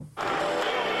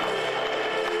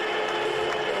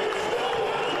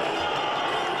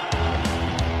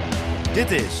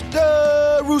Dit is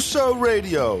Dourisseau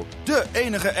Radio. De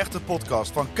enige echte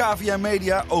podcast van KVM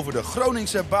Media over de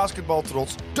Groningse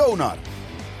basketbaltrots Donar.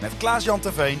 Met Klaas-Jan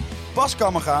Terveen, Bas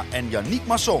Kammerga en Yannick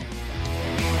Masson.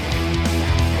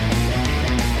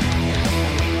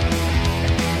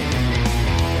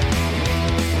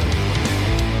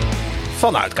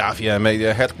 Vanuit KVM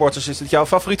Media Headquarters is dit jouw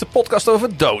favoriete podcast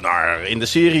over Donar. In de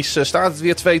series staat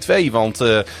het weer 2-2, want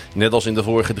net als in de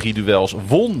vorige 3 duels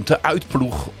won de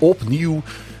uitploeg opnieuw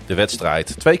de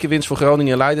wedstrijd. 2 keer winst voor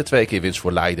Groningen in Leiden, 2 keer winst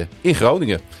voor Leiden in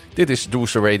Groningen. Dit is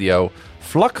Dourisseau Radio,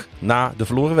 vlak na de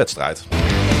verloren wedstrijd.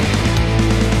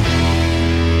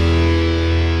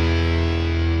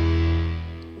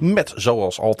 Met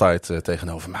zoals altijd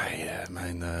tegenover mij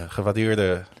mijn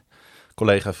gewaardeerde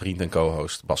collega, vriend en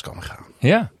co-host Bas Kammerga.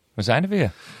 Ja, we zijn er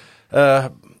weer.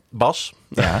 Bas,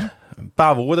 ja? Een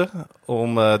paar woorden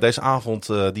om deze avond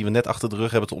die we net achter de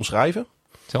rug hebben te omschrijven.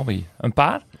 Tell me, een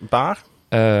paar? Een paar.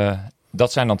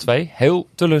 Dat zijn dan 2. Heel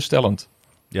teleurstellend.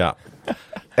 Ja.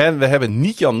 En we hebben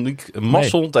niet Yannick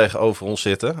Masson tegenover ons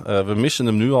zitten. We missen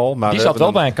hem nu al. Maar die zat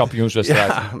wel bij een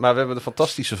kampioenswedstrijd. Ja, maar we hebben de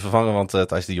fantastische vervanger, want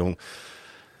Thijs de Jong,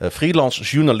 freelance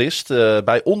journalist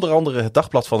bij onder andere het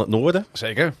Dagblad van het Noorden.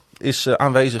 Zeker. Is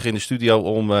aanwezig in de studio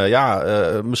om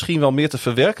misschien wel meer te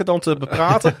verwerken dan te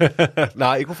bepraten.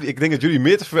 Nou, ik denk dat jullie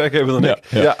meer te verwerken hebben dan ik.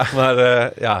 Ja. Maar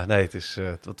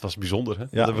het was bijzonder. Hè?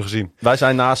 Dat hebben we gezien. Wij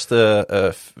zijn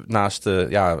naast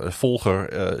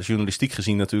volger journalistiek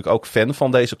gezien natuurlijk ook fan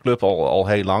van deze club al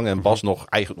heel lang. En Bas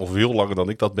eigenlijk nog veel langer dan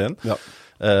ik dat ben. Ja.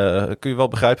 Kun je wel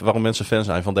begrijpen waarom mensen fan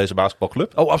zijn van deze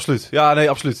basketbalclub? Oh, absoluut. Ja, nee,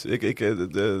 absoluut.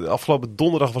 De afgelopen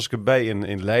donderdag was ik erbij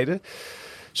in Leiden.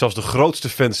 Zelfs de grootste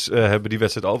fans hebben die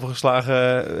wedstrijd overgeslagen,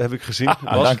 heb ik gezien.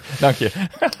 Dank je.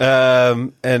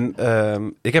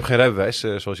 Ik heb geen rijbewijs,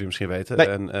 zoals jullie misschien weten. Nee.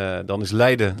 En dan is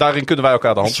Leiden... Daarin kunnen wij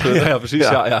elkaar de hand schudden. Ja, precies.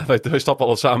 Ja. Wij stappen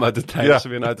al samen uit de trein als we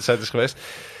weer uit de set is geweest.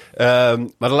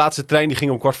 Maar de laatste trein die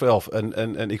ging om 11:15.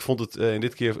 En ik vond het in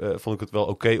dit keer vond ik het wel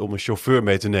oké om een chauffeur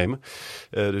mee te nemen.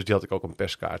 Dus die had ik ook een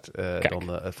perskaart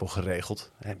voor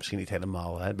geregeld. Misschien niet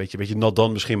helemaal. Een beetje not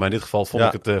done misschien. Maar in dit geval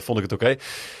vond ik het oké.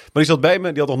 Maar die zat bij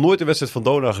me. Die had nog nooit een wedstrijd van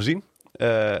Donar gezien.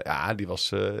 Die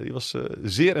was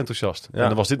zeer enthousiast. Ja. En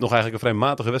dan was dit nog eigenlijk een vrij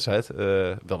matige wedstrijd.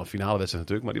 Wel een finale wedstrijd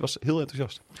natuurlijk, maar die was heel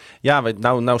enthousiast. Ja,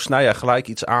 nou snij jij gelijk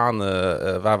iets aan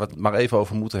waar we het maar even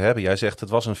over moeten hebben. Jij zegt het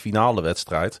was een finale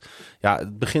wedstrijd. Ja,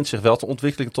 het begint zich wel te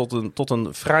ontwikkelen tot een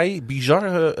vrij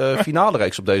bizarre finale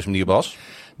reeks op deze manier, Bas.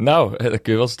 Nou, dat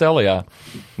kun je wel stellen, ja.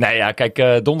 Nee, ja,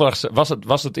 kijk, donderdag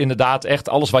was het inderdaad echt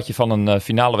alles wat je van een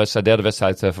finale wedstrijd, derde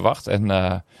wedstrijd verwacht. En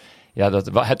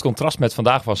het contrast met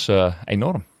vandaag was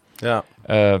enorm. Ja.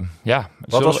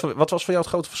 Wat was voor jou het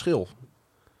grote verschil?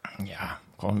 Ja,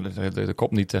 gewoon de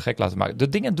kop niet gek laten maken. De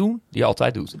dingen doen die je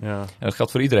altijd doet. Ja. En dat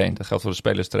geldt voor iedereen. Dat geldt voor de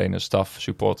spelers, trainers, staf,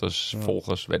 supporters,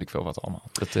 volgers, weet ik veel wat allemaal.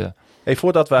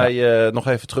 Voordat wij nog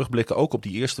even terugblikken, ook op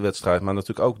die eerste wedstrijd, maar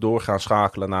natuurlijk ook doorgaan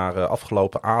schakelen naar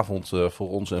afgelopen avond voor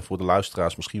ons en voor de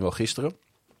luisteraars, misschien wel gisteren.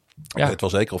 Ja. Ik weet wel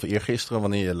zeker of eergisteren,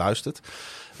 wanneer je luistert.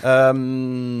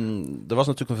 Er was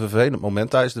natuurlijk een vervelend moment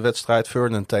tijdens de wedstrijd.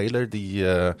 Vernon Taylor, die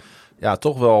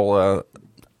toch wel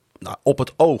op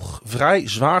het oog vrij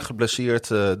zwaar geblesseerd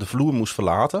de vloer moest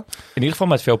verlaten. In ieder geval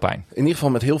met veel pijn. In ieder geval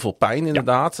met heel veel pijn,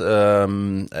 inderdaad. Ja.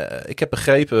 Ik heb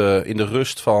begrepen in de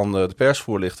rust van de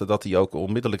persvoorlichter dat hij ook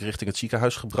onmiddellijk richting het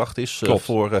ziekenhuis gebracht is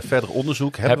voor verder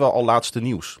onderzoek. Hebben we al laatste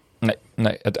nieuws?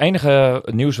 Nee, het enige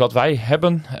nieuws wat wij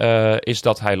hebben is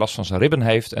dat hij last van zijn ribben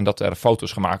heeft en dat er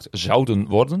foto's gemaakt zouden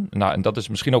worden. Nou, en dat is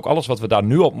misschien ook alles wat we daar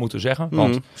nu op moeten zeggen.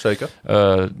 Want zeker.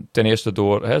 Ten eerste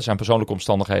door zijn persoonlijke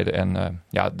omstandigheden en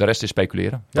de rest is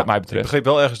speculeren, wat mij betreft. Ik begreep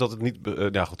wel ergens dat het niet...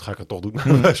 goed, ga ik het toch doen.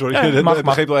 Sorry, ik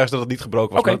begreep wel ergens dat het niet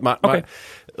gebroken was. Okay, maar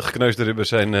gekneusde ribben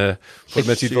zijn voor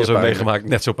mensen die het wel zo meegemaakt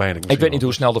net zo pijnlijk. Ik weet niet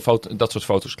hoe snel dat soort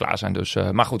foto's klaar zijn. Dus,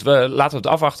 maar goed, laten we het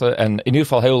afwachten. En in ieder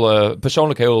geval heel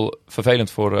persoonlijk heel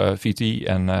vervelend voor VT.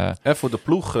 En voor de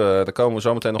ploeg, daar komen we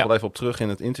zo meteen nog wel even op terug in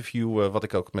het interview wat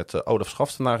ik ook met Olaf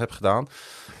Schaftenaar heb gedaan.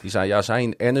 Die zei,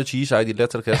 zijn energy, zei hij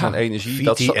letterlijk, zijn energie,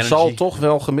 dat zal toch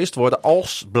wel gemist worden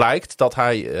als blijkt dat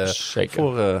hij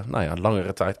voor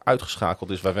langere tijd uitgeschakeld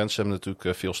is. Wij wensen hem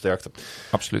natuurlijk veel sterkte.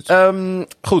 Absoluut.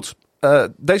 Goed.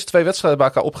 Deze 2 wedstrijden bij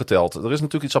elkaar opgeteld. Er is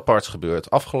natuurlijk iets aparts gebeurd.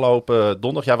 Afgelopen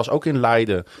donderdag, jij was ook in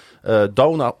Leiden.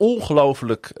 Donar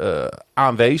ongelooflijk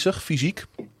aanwezig, fysiek.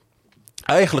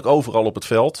 Eigenlijk overal op het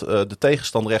veld. De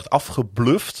tegenstander echt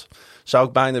afgebluft, zou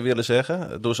ik bijna willen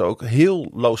zeggen. Door ze ook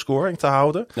heel low scoring te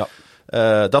houden.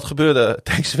 Ja. Dat gebeurde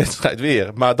deze wedstrijd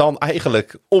weer. Maar dan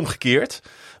eigenlijk omgekeerd.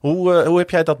 Hoe heb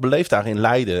jij dat beleefd daar in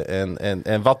Leiden?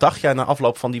 En wat dacht jij na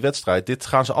afloop van die wedstrijd? Dit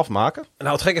gaan ze afmaken?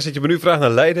 Nou, het gekke is dat je me nu vraagt naar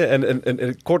Leiden.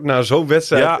 En kort na zo'n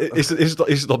wedstrijd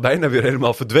is het al bijna weer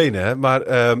helemaal verdwenen. Hè? Maar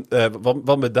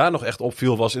wat me daar nog echt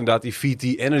opviel was inderdaad die VT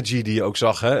Energy die je ook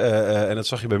zag. Hè? En dat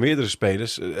zag je bij meerdere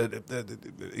spelers.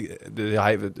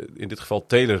 In dit geval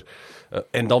Taylor.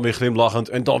 En dan weer glimlachend.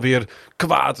 En dan weer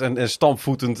kwaad en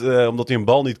stampvoetend. Omdat hij een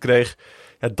bal niet kreeg.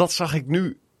 Ja, dat zag ik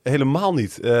nu helemaal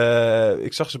niet.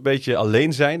 Ik zag ze een beetje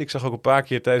alleen zijn. Ik zag ook een paar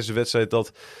keer tijdens de wedstrijd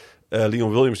dat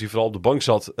Leon Williams, die vooral op de bank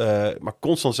zat, maar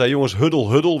constant zei, jongens,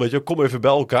 huddle, weet je, kom even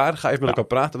bij elkaar. Ga even met elkaar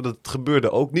praten. Maar dat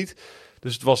gebeurde ook niet.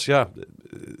 Dus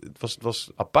het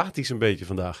was apathisch een beetje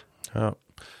vandaag. Ja.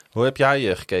 Hoe heb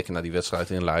jij gekeken naar die wedstrijd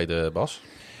in Leiden, Bas?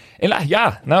 Op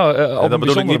een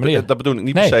bijzondere manier. Dat bedoel ik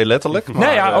niet per se letterlijk. Maar,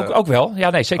 nee, ja, ook wel. Ja,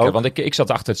 nee, zeker. Ook. Want ik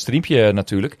zat achter het streampje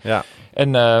natuurlijk. Ja.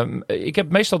 En ik heb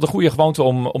meestal de goede gewoonte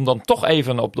om dan toch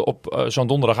even op zo'n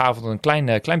donderdagavond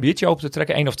een klein biertje open te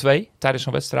trekken. 1 of 2 tijdens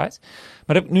zo'n wedstrijd.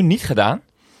 Maar dat heb ik nu niet gedaan.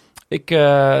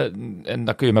 En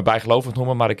dan kun je me bijgelovig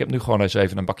noemen, maar ik heb nu gewoon eens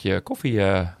even een bakje koffie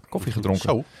gedronken.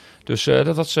 Zo. Dus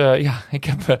dat was, ik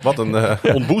heb... Wat een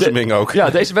ontboezeming ook. Ja,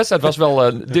 deze wedstrijd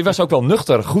was ook wel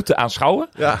nuchter goed te aanschouwen.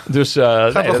 Ja. Dus,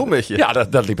 gaat wel goed met je. Ja,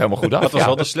 dat liep helemaal goed af. Dat was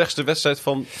wel de slechtste wedstrijd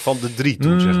van de 3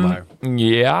 toen, zeg maar.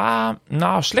 Ja,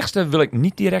 nou, slechtste wil ik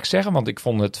niet direct zeggen, want ik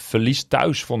vond het verlies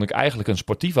thuis eigenlijk een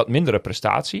sportief wat mindere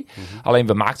prestatie. Mm-hmm. Alleen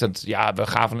we maakten het, we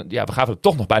gaven het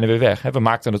toch nog bijna weer weg. Hè. We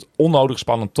maakten het onnodig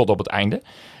spannend tot op het einde.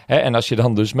 En als je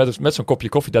dan dus met zo'n kopje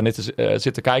koffie daar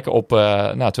zit te kijken op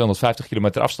 250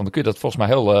 kilometer afstand, dan kun je dat volgens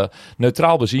mij heel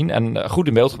neutraal bezien en goed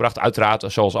in beeld gebracht. Uiteraard,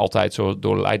 zoals altijd, zo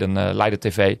door Leiden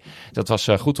TV. Dat was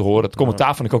goed te horen. Het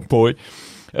commentaar vond ik ook mooi.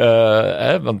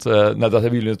 Want dat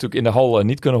hebben jullie natuurlijk in de hal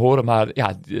niet kunnen horen. Maar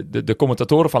ja, de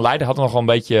commentatoren van Leiden hadden nog wel een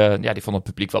beetje... die vonden het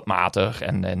publiek wat matig.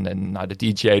 En de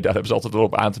DJ, daar hebben ze altijd wel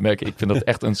op aan te merken. Ik vind dat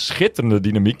echt een schitterende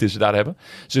dynamiek die ze daar hebben.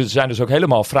 Ze zijn dus ook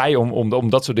helemaal vrij om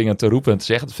dat soort dingen te roepen en te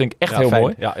zeggen. Dat vind ik echt heel fijn.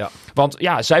 mooi. Ja. Want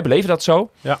ja, zij beleven dat zo.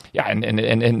 Ja.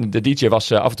 En de DJ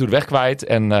was af en toe de weg kwijt.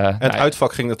 En het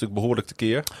uitvak ging natuurlijk behoorlijk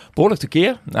tekeer. Behoorlijk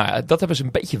tekeer. Nou, dat hebben ze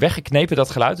een beetje weggeknepen, dat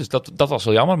geluid. Dus dat was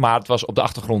wel jammer. Maar het was op de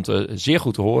achtergrond zeer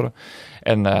goed te horen.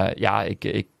 En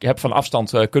ik heb van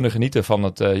afstand kunnen genieten van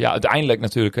het uiteindelijk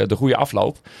natuurlijk de goede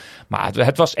afloop. Maar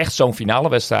het was echt zo'n finale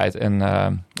wedstrijd. En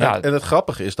het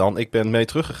grappige is dan, ik ben mee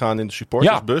teruggegaan in de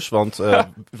supportersbus. Want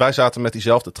wij zaten met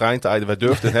diezelfde treintijden. Wij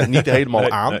durfden het niet helemaal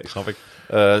aan. Nee, snap ik.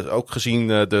 Ook gezien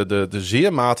de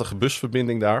zeer matige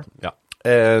busverbinding daar. Ja.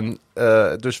 En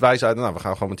dus wij zeiden, we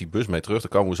gaan gewoon met die bus mee terug. Dan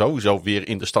komen we sowieso weer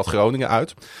in de stad Groningen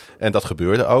uit. En dat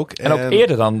gebeurde ook. En ook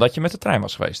eerder dan dat je met de trein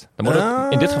was geweest. Dan moet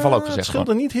het in dit geval ook gezegd worden. Het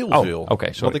scheelde niet heel veel.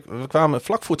 Okay, sorry. Want we kwamen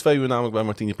vlak voor 2 uur namelijk bij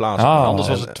Martini Plaza. Anders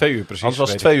was het 2 uur precies. Anders was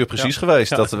het 2 uur precies geweest.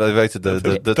 Ja. Dat wij weten,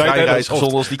 de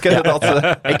treinreizigers die kennen dat.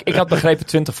 Ik had begrepen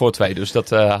 20 voor 2, dus dat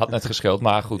had net gescheeld.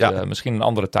 Maar goed, misschien een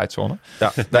andere tijdzone.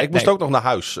 Ja. Nee, ik moest ook nog naar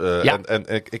huis.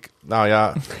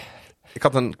 Ik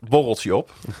had een borreltje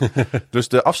op. Dus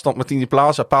de afstand Martini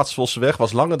Plaza, Paterswoldse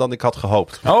was langer dan ik had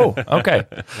gehoopt. Oh, oké.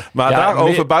 Maar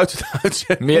daarover buiten de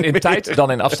uitzending. Meer in tijd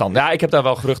dan in afstand. Ja, ik heb daar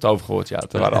wel geruchten over gehoord. Ja,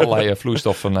 er waren allerlei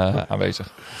vloeistoffen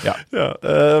aanwezig. Ja.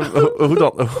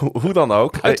 Hoe dan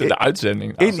ook. Buiten de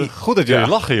uitzending. Goed dat jullie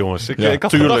lachen, jongens. Ik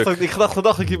had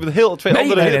gedacht dat je met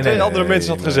twee andere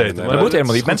mensen had gezeten. Dat moet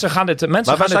helemaal niet. Mensen gaan dit...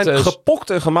 Maar wij zijn gepokt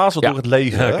en gemazeld door het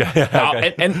leven.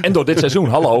 En door dit seizoen.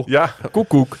 Hallo. Ja.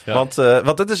 Koek.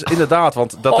 Want dat is inderdaad,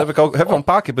 want dat hebben we een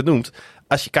paar keer benoemd.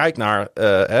 Als je kijkt naar,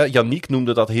 Yannick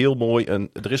noemde dat heel mooi.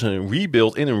 Er is een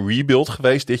rebuild in een rebuild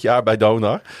geweest dit jaar bij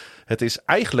Donar. Het is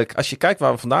eigenlijk, als je kijkt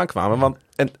waar we vandaan kwamen.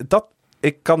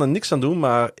 Ik kan er niks aan doen,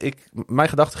 maar mijn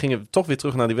gedachten gingen toch weer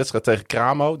terug naar die wedstrijd tegen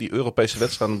Cramo. Die Europese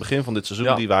wedstrijd aan het begin van dit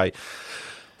seizoen die wij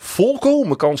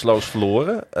volkomen kansloos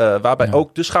verloren. Waarbij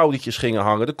ook de schoudertjes gingen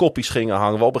hangen, de koppies gingen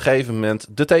hangen. We op een gegeven moment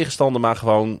de tegenstander maar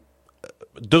gewoon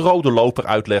de rode loper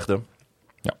uitlegde.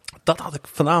 Ja. Dat had ik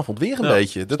vanavond weer een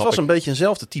beetje. Dit was een beetje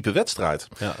eenzelfde type wedstrijd.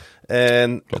 Ja.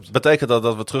 En betekent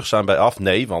dat we terug zijn bij af?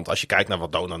 Nee, want als je kijkt naar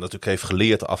wat Donar natuurlijk heeft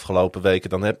geleerd de afgelopen weken,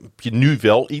 dan heb je nu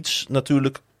wel iets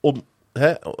natuurlijk om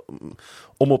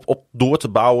op door te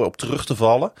bouwen, op terug te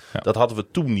vallen. Ja. Dat hadden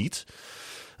we toen niet.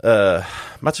 Maar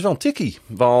het is wel een tikkie.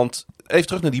 Want even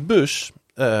terug naar die bus.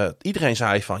 Iedereen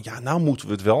zei van, nou moeten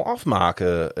we het wel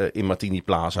afmaken in Martini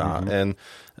Plaza. Mm-hmm. En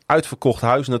uitverkocht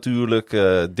huis natuurlijk.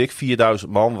 Dik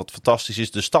 4000 man, wat fantastisch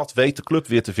is. De stad weet de club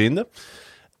weer te vinden.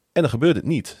 En dan gebeurde het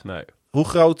niet. Nee. Hoe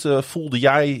groot voelde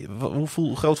jij,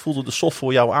 hoe groot voelde de soft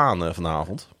voor jou aan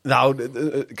vanavond? Nou,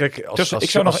 kijk, als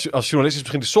journalist is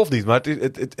misschien de soft niet. Maar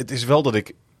het is wel dat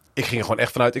ik Ik ging er gewoon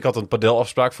echt vanuit. Ik had een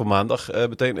padelafspraak voor maandag.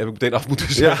 Heb ik meteen af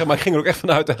moeten zeggen. Maar ik ging er ook echt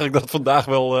vanuit eigenlijk dat het vandaag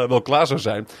wel klaar zou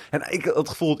zijn. En ik had het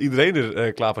gevoel dat iedereen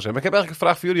er klaar voor zijn. Maar ik heb eigenlijk een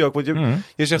vraag voor jullie ook. Want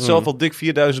je zegt zelf al dik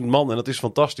 4000 man. En dat is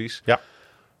fantastisch. Ja.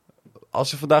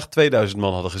 Als er vandaag 2000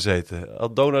 man hadden gezeten.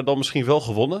 Had Donar dan misschien wel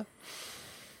gewonnen?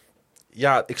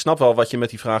 Ja, ik snap wel wat je met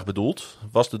die vraag bedoelt.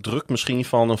 Was de druk misschien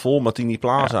van een vol Martini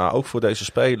Plaza ook voor deze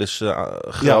spelers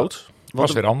groot?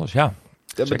 Was weer anders, ja.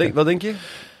 Wat denk je?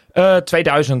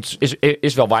 2000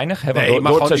 is wel weinig. Hè, Nee,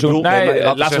 maar door het gewoon,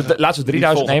 seizoen. Laten we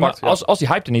 3000 nemen. volgepakt, Als die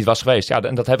hype er niet was geweest. Ja,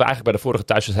 en dat hebben we eigenlijk bij de vorige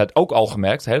thuiswedstrijd ook al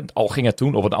gemerkt. Hè, al ging het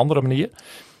toen op een andere manier.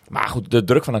 Maar goed, de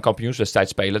druk van een kampioenswedstrijd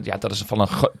spelen, ja, dat is van een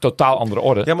totaal andere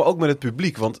orde. Ja, maar ook met het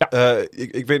publiek. Want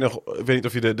ik weet niet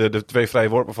of je de twee vrije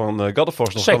worpen van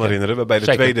Gaddeforce nog Zeker. kan herinneren. Waarbij de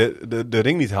tweede de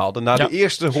ring niet haalde. Na de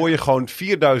eerste hoor je gewoon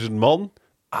 4000 man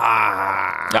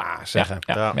zeggen.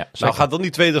 Nou gaat dan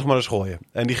die tweede nog maar eens gooien.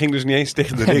 En die ging dus niet eens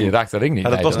tegen de ring. Die raakt de ring niet. Ja,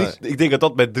 dat was niet. Ik denk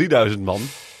dat met 3000 man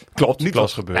niet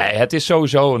was gebeurd. Nee, het is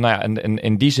sowieso,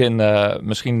 in die zin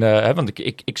misschien, want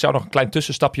ik zou nog een klein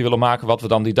tussenstapje willen maken wat we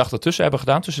dan die dag ertussen hebben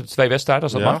gedaan, tussen de twee wedstrijden,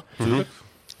 als dat mag. Tuurlijk.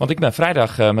 Want ik ben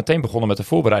vrijdag meteen begonnen met de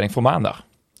voorbereiding voor maandag.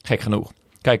 Gek genoeg.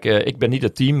 Kijk, ik ben niet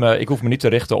het team. Ik hoef me niet te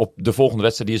richten op de volgende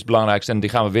wedstrijd, die is het belangrijkste en die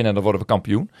gaan we winnen en dan worden we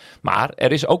kampioen. Maar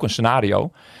er is ook een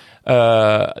scenario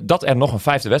dat er nog een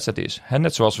vijfde wedstrijd is. Hè,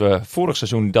 net zoals we vorig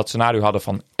seizoen dat scenario hadden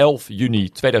van 11 juni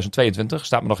 2022.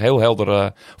 Staat me nog heel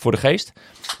helder voor de geest.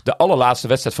 De allerlaatste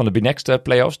wedstrijd van de B-Next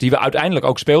playoffs. Die we uiteindelijk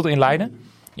ook speelden in Leiden.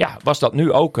 Ja, was dat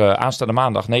nu ook aanstaande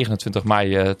maandag 29 mei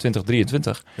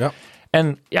 2023. Ja.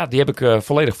 En ja, die heb ik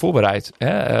volledig voorbereid.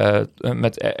 Hè?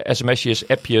 Met sms'jes,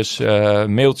 appjes,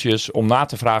 mailtjes. Om na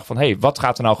te vragen van, hey, wat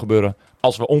gaat er nou gebeuren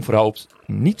als we onverhoopt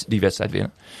niet die wedstrijd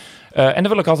winnen? En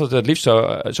dan wil ik altijd het liefst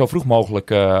zo vroeg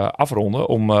mogelijk afronden.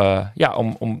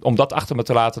 Om dat achter me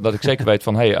te laten. Dat ik zeker weet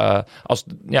van als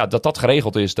dat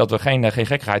geregeld is. Dat we geen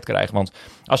gekkigheid krijgen. Want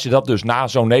als je dat dus na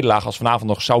zo'n nederlaag als vanavond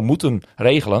nog zou moeten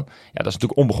regelen. Ja, dat is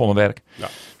natuurlijk onbegonnen werk. Ja.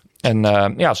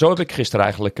 En zo heb ik gisteren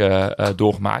eigenlijk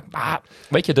doorgemaakt. Maar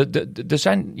weet je, er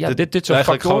zijn dit soort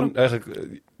factoren. Eigenlijk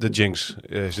de jinx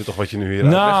is dit toch wat je nu hier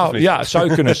Nou ja, zou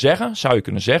je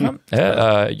kunnen zeggen.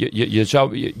 Hè?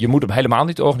 Je moet hem helemaal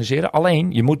niet organiseren.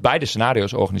 Alleen, je moet beide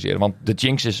scenario's organiseren. Want de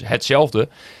jinx is hetzelfde.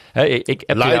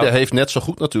 Leiden heeft net zo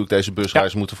goed natuurlijk deze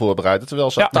busreis moeten voorbereiden.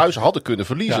 Terwijl ze thuis hadden kunnen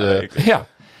verliezen. Ja.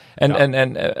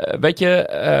 En weet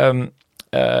je...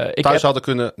 hadden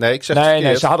kunnen... Nee,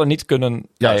 ze hadden niet kunnen...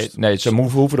 Nee, ze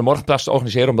hoeven de morgenplaats te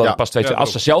organiseren. Omdat het pas 2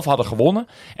 als ze zelf hadden gewonnen.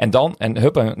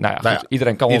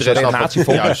 Iedereen kan onze redenatie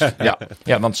volgen.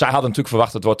 Ja, want zij hadden natuurlijk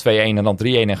verwacht het wordt 2-1 en dan 3-1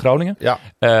 in Groningen. Ja.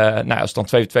 Als het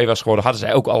dan 2-2 was geworden, hadden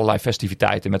zij ook allerlei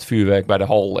festiviteiten met vuurwerk bij de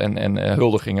hal en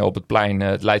huldigingen op het plein,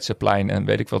 het Leidseplein en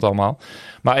weet ik wat allemaal.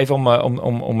 Maar even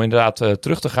om inderdaad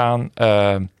terug te gaan...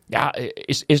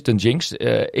 is het een jinx?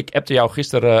 Ik appte jou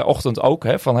gisterochtend ook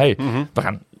van... we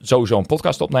gaan sowieso een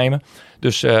podcast opnemen.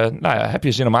 Dus heb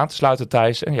je zin om aan te sluiten,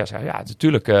 Thijs? En jij zei, ja,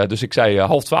 natuurlijk. Dus ik zei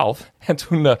 11:30. En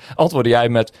toen antwoordde jij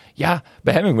met... Ja,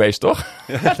 bij Hemingway's, toch?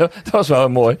 Ja. Dat was wel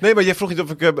mooi. Nee, maar jij vroeg niet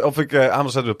of ik aan wil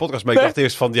zetten de podcast. Maar ik dacht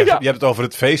eerst van... Je hebt het over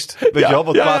het feest. Weet je wel,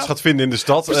 wat plaats gaat vinden in de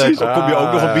stad. Kom je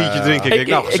ook nog een biertje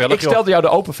drinken? Ik stelde jou de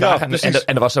open vraag. Ja,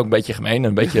 en dat was ook een beetje gemeen.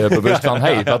 Een beetje bewust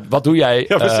van... wat doe jij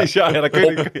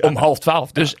om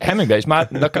 11:30? Dus Hemingway's. Maar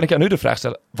dan kan ik jou nu de vraag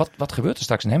stellen. Wat gebeurt er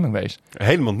straks in Hemingway's?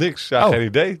 Helemaal niks. Ja, geen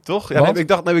idee, toch? Ja, ik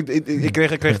dacht,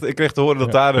 ik kreeg te horen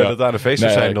dat daar de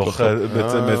feesten zijn nog.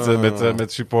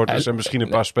 Met supporters en misschien een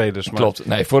paar spelers. Maar... Klopt.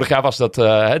 Nee, vorig jaar was dat...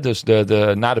 dus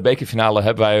na de bekerfinale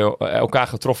hebben wij elkaar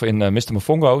getroffen in Mr.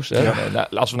 Mofongo's.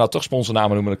 Als we nou toch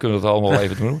sponsornamen noemen, dan kunnen we het allemaal wel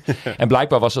even doen. En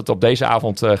blijkbaar was het op deze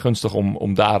avond gunstig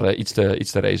om daar iets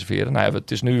te reserveren. Nou,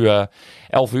 het is nu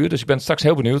 11 uur, dus ik ben straks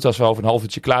heel benieuwd als we over een half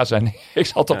uurtje klaar zijn. Ik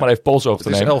zal toch maar even pols over te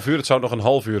nemen. Het is 11 uur, het zou nog een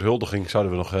half uur huldiging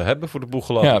zouden we nog hebben voor de boeg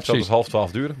geloof ik. Ja, het zou dus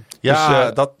 11:30 duren.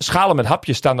 Ja, dus, schalen met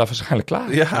hapjes staan daar waarschijnlijk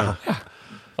klaar. Ja.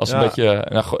 Als een beetje,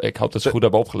 ik hoop dat ze goed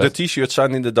hebben opgelet. De t-shirts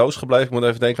zijn in de doos gebleven. Ik moet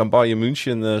even denken aan Bayern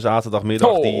München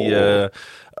zaterdagmiddag. Die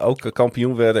ook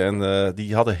kampioen werden. En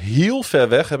die hadden heel ver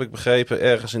weg, heb ik begrepen,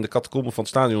 ergens in de catacomben van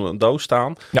het stadion een doos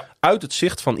staan. Ja. Uit het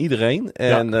zicht van iedereen.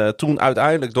 En toen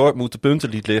uiteindelijk Dortmund de punten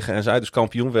liet liggen en zij dus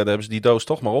kampioen werden, hebben ze die doos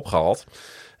toch maar opgehaald.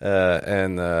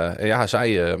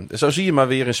 Zo zie je maar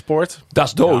weer in sport.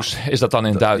 Das doos is dat dan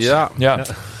in Duits. Ja.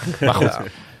 Maar goed. Ja.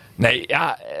 Nee,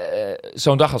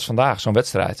 zo'n dag als vandaag, zo'n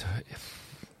wedstrijd.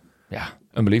 Ja,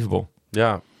 unbelievable.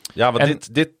 Ja,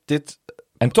 want dit...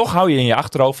 En toch hou je in je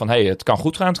achterhoofd van... het kan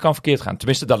goed gaan, het kan verkeerd gaan.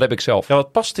 Tenminste, dat heb ik zelf. Ja,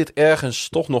 wat past dit ergens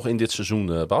toch nog in dit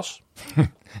seizoen, Bas?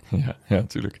 Ja,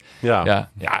 natuurlijk. Ja,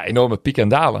 enorme pieken en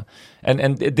dalen.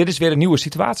 En dit is weer een nieuwe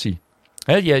situatie.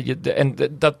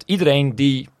 Dat iedereen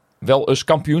die wel eens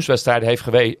kampioenswedstrijden heeft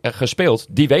gespeeld,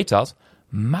 die weet dat.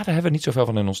 Maar daar hebben we niet zoveel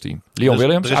van in ons team. Leon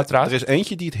Williams, uiteraard. Er is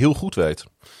eentje die het heel goed weet.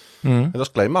 En dat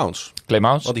is Clay Mounts.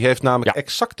 Want die heeft namelijk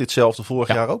exact ditzelfde vorig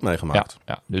jaar ook meegemaakt.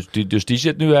 Ja. Dus die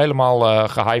zit nu helemaal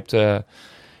gehyped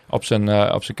op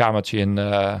zijn kamertje in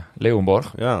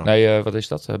Leeuwenborg. Ja. Nee, wat is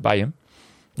dat? Bij hem.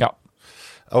 Ja.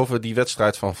 Over die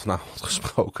wedstrijd van vanavond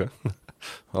gesproken.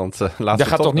 Want je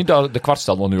gaat toch niet de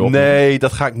kwartstander nu op? Nee,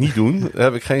 dat ga ik niet doen. Daar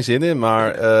heb ik geen zin in.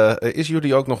 Maar is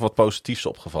jullie ook nog wat positiefs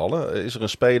opgevallen? Is er een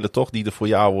speler toch die er voor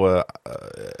jou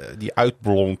die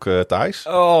uitblonk, Thijs?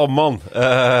 Oh man.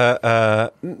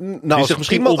 Die zich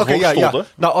misschien ontworstelde.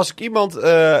 Nou, als ik iemand...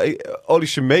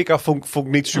 Olise Meka vond ik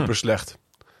niet super slecht.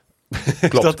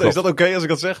 Klopt. Is dat oké als ik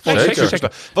dat zeg?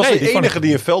 Zeker. Was de enige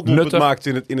die een velddoelpunt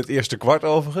maakte in het eerste kwart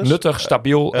overigens. Nuttig,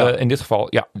 stabiel in dit geval.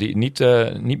 Ja, die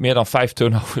niet meer dan 5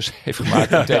 turnovers heeft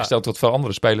gemaakt. In tegenstelling tot veel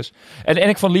andere spelers. En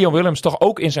ik vond Leon Williams toch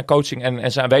ook in zijn coaching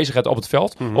en zijn aanwezigheid op het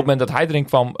veld. Op het moment dat hij erin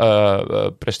kwam,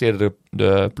 presteerde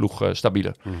de ploeg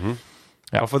stabieler.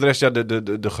 Ja. Maar voor de rest,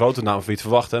 de grote naam wie het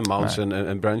verwacht, hè, Mounts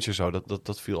en Branch en zo,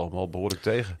 dat viel allemaal behoorlijk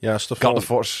tegen. Ja,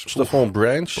 Stefan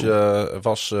Branch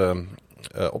was...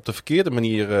 op de verkeerde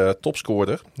manier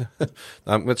topscorer.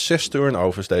 Namelijk met 6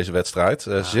 turnovers deze wedstrijd.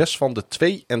 6 van de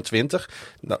 22.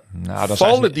 Dan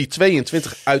vallen die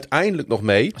 22 uiteindelijk nog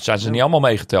mee. Zijn ze niet allemaal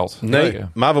meegeteld? Nee,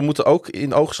 maar we moeten ook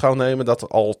in oogschouw nemen dat er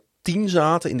al 10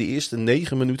 zaten in de eerste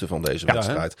 9 minuten van deze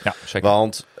wedstrijd. Ja, zeker.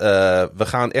 Want we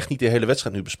gaan echt niet de hele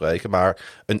wedstrijd nu bespreken. Maar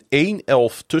een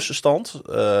 1-11 tussenstand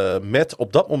met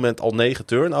op dat moment al 9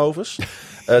 turnovers.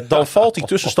 Dan valt die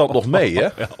tussenstand nog mee, hè?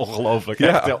 Ja, ongelooflijk.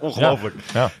 Ja, ongelooflijk.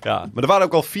 Ja. Maar er waren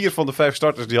ook al 4 van de 5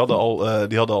 starters die hadden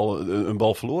al een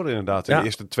bal verloren inderdaad. In de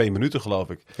eerste 2 minuten, geloof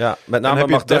ik. Ja, met name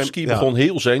Magdevski begon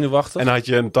heel zenuwachtig. En dan had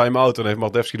je een time-out en heeft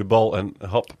Magdevski de bal en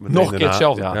hop. Nog een keer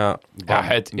hetzelfde. Ja,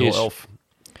 het 0-11.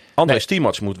 André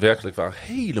Stiemac moet werkelijk waar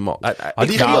helemaal...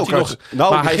 Die ging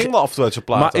wel af en toe uit zijn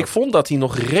plaat. Maar ik vond dat hij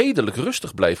nog redelijk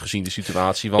rustig bleef gezien de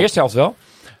situatie. Want... Eerste helft wel.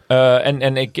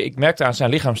 En ik merkte aan zijn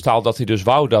lichaamstaal dat hij dus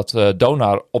wou dat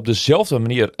Donar op dezelfde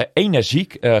manier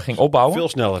energiek ging opbouwen. Veel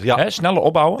sneller, ja. Sneller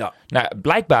opbouwen. Ja. Nou,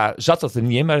 blijkbaar zat dat er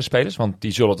niet in bij de spelers, want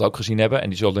die zullen het ook gezien hebben. En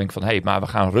die zullen denken van, maar we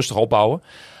gaan rustig opbouwen.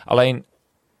 Alleen...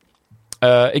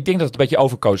 ik denk dat het een beetje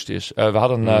overcoached is. We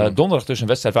hadden donderdag dus een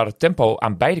wedstrijd waar het tempo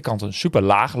aan beide kanten super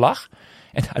laag lag.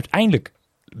 En uiteindelijk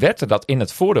werkte dat in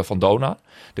het voordeel van Donar.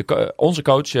 Onze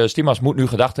coach Stimas moet nu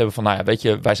gedacht hebben van, weet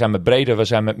je, wij zijn met breder, we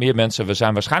zijn met meer mensen, we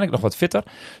zijn waarschijnlijk nog wat fitter.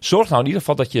 Zorg nou in ieder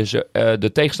geval dat je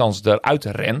de tegenstanders eruit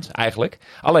rent eigenlijk.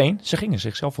 Alleen, ze gingen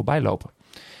zichzelf voorbij lopen.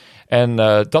 En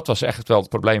dat was echt wel het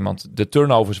probleem, want de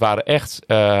turnovers waren echt,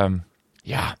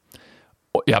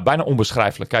 bijna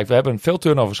onbeschrijfelijk. Kijk, we hebben veel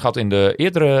turnovers gehad in de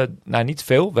eerdere... Nou, niet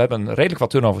veel. We hebben redelijk wat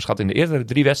turnovers gehad in de eerdere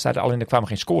 3 wedstrijden. Alleen er kwamen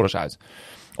geen scores uit.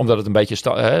 Omdat het een beetje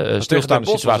stilstaande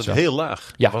situatie was. Het heel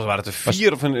laag. Ja. Waren het er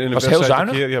 4 of in een was heel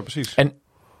zuinig. Keer? Ja, precies. En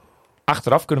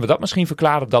achteraf kunnen we dat misschien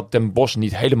verklaren dat Den Bosch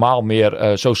niet helemaal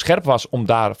meer zo scherp was om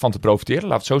daarvan te profiteren.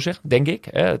 Laat het zo zeggen, denk ik.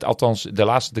 Althans, de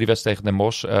laatste 3 wedstrijden tegen Den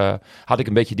Bosch had ik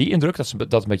een beetje die indruk dat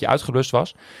het een beetje uitgerust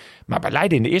was. Maar bij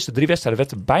Leiden in de eerste 3 wedstrijden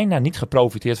werd er bijna niet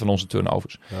geprofiteerd van onze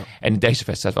turnovers. Ja. En in deze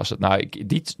wedstrijd was het,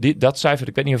 dat cijfer,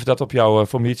 ik weet niet of je dat op jouw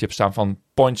formuliertje hebt staan van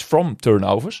points from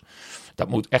turnovers. Dat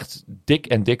moet echt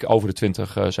dik over de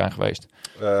 20 zijn geweest.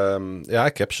 Ja,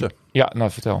 ik heb ze. Ja,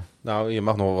 nou vertel. Nou, je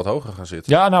mag nog wel wat hoger gaan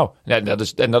zitten. Ja, nou,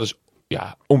 dat is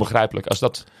onbegrijpelijk. Als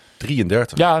dat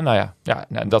 33. Ja,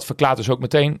 dat verklaart dus ook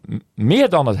meteen meer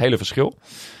dan het hele verschil.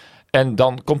 En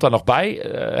dan komt daar nog bij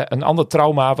een ander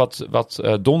trauma wat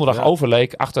donderdag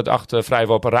overleek. 8 uit 8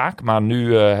 vrijworpen raak. Maar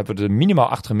nu hebben we er minimaal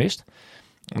 8 gemist.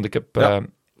 Want ik heb...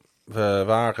 we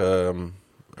waren...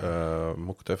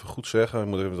 moet ik het even goed zeggen? Ik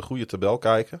moet even de goede tabel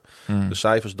kijken. De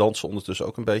cijfers dansen ondertussen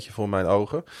ook een beetje voor mijn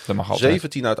ogen. Dat mag altijd.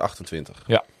 17 uit 28.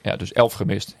 Ja, dus 11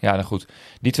 gemist. Ja, nou goed.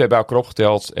 Die 2 bij elkaar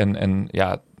opgeteld. En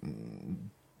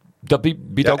dat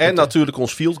biedt ook... En natuurlijk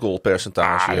ons field goal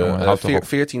percentage.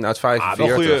 14 uit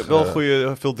 45. Wel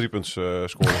goede veel driepunts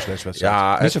scorers deze wedstrijd.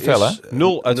 Ja, niet zoveel, hè?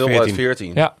 0 uit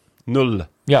 14. Ja. 0.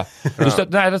 Ja, dus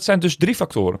dat zijn dus 3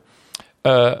 factoren.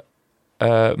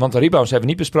 Want de rebounds hebben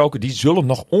we niet besproken. Die zullen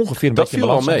nog ongeveer een beetje in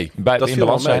balans zijn. Dat viel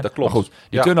wel mee, dat klopt. Maar goed,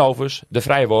 die turnovers, de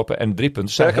vrije worpen en 3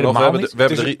 punten zijn helemaal niet.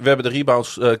 We hebben de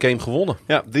rebounds game gewonnen.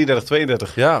 Ja,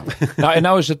 33-32. Ja.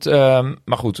 Nou is het...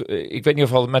 maar goed, ik weet niet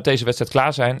of we met deze wedstrijd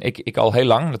klaar zijn. Ik al heel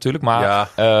lang natuurlijk. Maar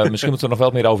misschien moeten we er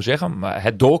nog wel meer over zeggen. Maar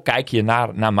het doorkijkje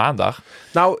naar maandag.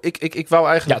 Nou, ik wou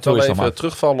eigenlijk wel even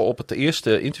terugvallen op het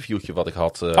eerste interviewtje wat ik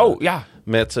had.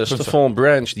 Met Stefan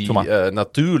Branch, die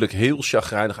natuurlijk heel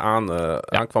chagrijnig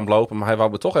aan kwam lopen. Maar hij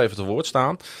wou me toch even te woord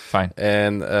staan. Fijn.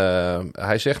 En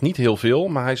hij zegt niet heel veel,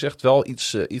 maar hij zegt wel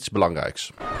iets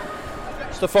belangrijks.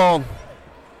 Stefan,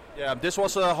 this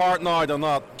was a hard night or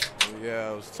not?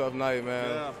 Yeah, it was a tough night, man.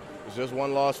 Yeah. It's just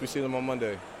one loss. We see them on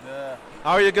Monday. Yeah.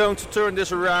 How are you going to turn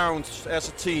this around as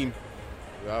a team?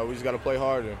 We just got to play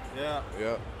harder.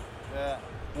 Yeah.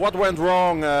 What went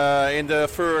wrong in the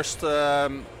first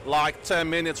 10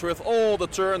 minutes with all the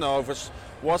turnovers?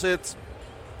 Was it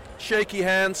shaky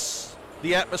hands,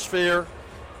 the atmosphere?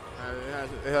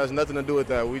 It has nothing to do with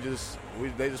that.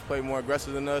 They just play more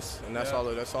aggressive than us, and that's all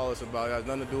it's about. It has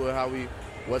nothing to do with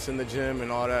what's in the gym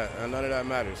and all that. And none of that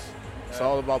matters. It's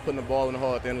all about putting the ball in the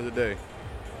hole at the end of the day.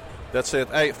 That's it.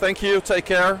 Hey, thank you. Take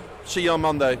care. See you on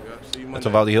Monday. En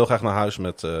toen wou hij heel graag naar huis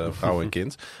met vrouw en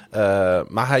kind.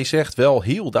 Maar hij zegt wel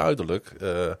heel duidelijk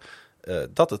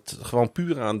dat het gewoon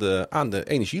puur aan de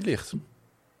energie ligt.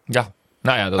 Ja,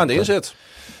 nou ja. Aan de inzet.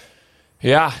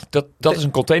 Ja, dat is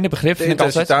een containerbegrip. De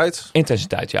intensiteit.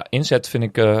 Intensiteit, ja. Inzet vind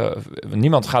ik...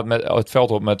 niemand gaat met het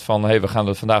veld op met van... we gaan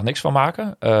er vandaag niks van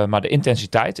maken. Maar de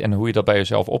intensiteit en hoe je dat bij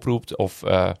jezelf oproept... of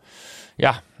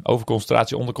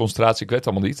overconcentratie, onderconcentratie, ik weet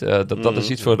het allemaal niet. Dat is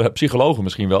iets voor de psychologen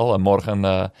misschien wel. Morgen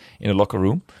in de locker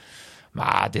room.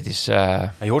 Maar dit is...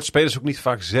 Je hoort spelers ook niet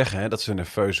vaak zeggen dat ze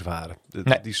nerveus waren.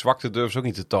 Die zwakte durven ze ook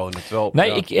niet te tonen.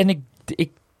 Terwijl,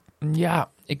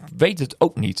 ik weet het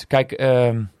ook niet. Kijk...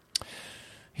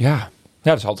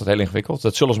 dat is altijd heel ingewikkeld.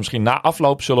 Dat zullen ze misschien na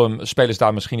afloop, zullen spelers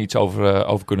daar misschien iets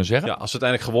over kunnen zeggen. Ja, als ze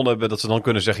uiteindelijk gewonnen hebben, dat ze dan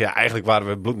kunnen zeggen, ja, eigenlijk waren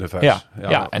we bloednerveus.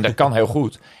 Ja, en dat kan heel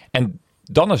goed. En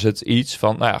dan is het iets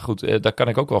van, dat kan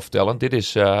ik ook wel vertellen. Dit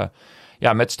is,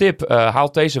 met stip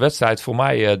haalt deze wedstrijd voor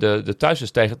mij de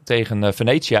thuis tegen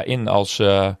Venetia in als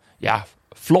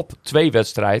flop 2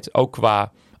 wedstrijd. Ook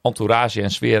qua entourage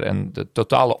en sfeer en de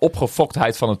totale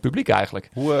opgefoktheid van het publiek eigenlijk.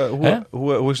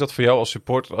 Hoe is dat voor jou als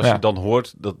supporter als je dan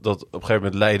hoort dat op een gegeven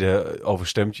moment Leiden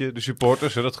overstemt je, de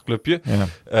supporters, dat clubje.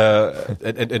 Ja.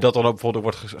 En dat dan ook bijvoorbeeld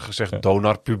wordt gezegd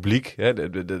Donar publiek.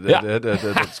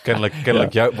 Dat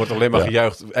kennelijk wordt alleen maar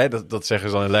gejuicht. Dat zeggen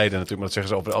ze dan in Leiden natuurlijk, maar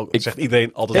dat zeggen ze zegt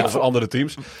iedereen altijd over andere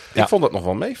teams. Ik vond het nog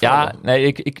wel meevallen.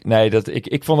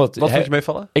 Ik vond het... Wat vond je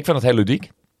meevallen? Ik vond het heel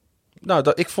ludiek.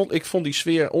 Nou, ik vond die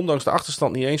sfeer, ondanks de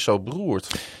achterstand, niet eens zo beroerd.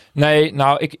 Nee,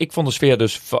 ik vond de sfeer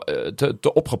dus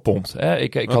te opgepompt. Hè.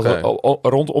 Ik had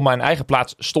rondom mijn eigen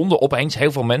plaats stonden opeens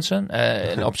heel veel mensen.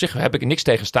 En op zich heb ik er niks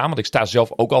tegen staan, want ik sta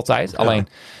zelf ook altijd. Alleen,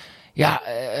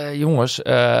 jongens,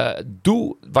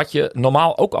 doe wat je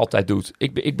normaal ook altijd doet.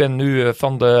 Ik ben nu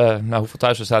van de, hoeveel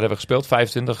thuiswedstrijden hebben we gespeeld?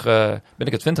 25, ben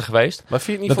ik er 20 geweest. Maar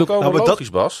vind je het niet volkomen logisch,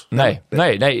 Bas? Nee.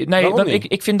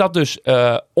 Ik vind dat dus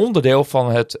onderdeel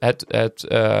van het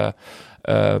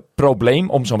probleem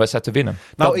om zo'n wedstrijd te winnen.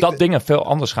 Dat dingen veel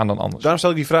anders gaan dan anders. Daarom stel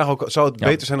ik die vraag ook, zou het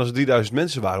beter zijn als er 3000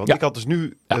 mensen waren? Want ik had dus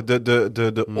nu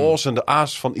de o's en de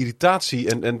a's van irritatie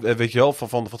en weet je wel,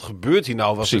 van wat gebeurt hier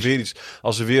nou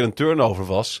als er weer een turnover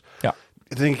was. Ja.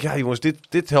 Dan denk ik, jongens,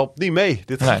 dit helpt niet mee.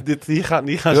 Hier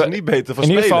gaan ze niet beter van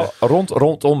spelen. In ieder geval,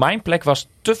 rondom mijn plek was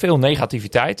te veel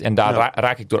negativiteit. En daar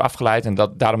raak ik door afgeleid. En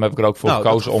daarom heb ik er ook voor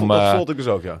gekozen om dat vond ik dus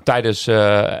ook, tijdens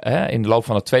in de loop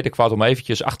van het tweede kwart om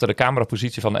eventjes achter de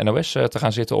camerapositie van de NOS te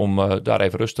gaan zitten. Om daar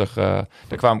even rustig... daar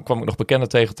kwam ik nog bekenden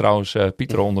tegen trouwens.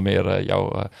 Pieter onder meer,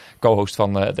 jouw co-host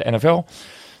van de NFL.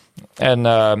 En...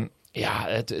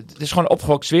 het is gewoon een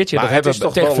opgewokt sfeertje. Maar dat hebben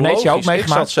we tegen Venetia ook meegemaakt. Ik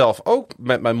zat zelf ook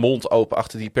met mijn mond open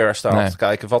achter die perstaal te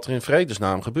kijken wat er in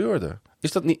vredesnaam gebeurde.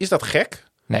 Is dat gek?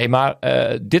 Nee, maar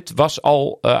dit was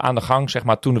al aan de gang, zeg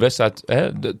maar, toen de wedstrijd...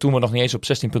 toen we nog niet eens op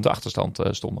 16 punten achterstand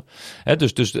stonden.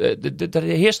 Dus de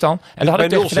heerst dan... En dan bij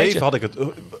 0-7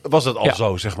 was het al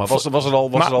zo, zeg maar.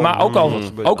 Maar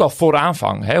ook al voor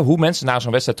aanvang, hoe mensen naar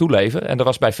zo'n wedstrijd toeleven. En dat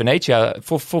was bij Venetia...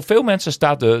 Voor veel mensen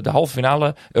staat de halve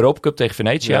finale Europa Cup tegen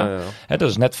Venetia. Ja. Dat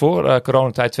is net voor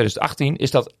coronatijd 2018.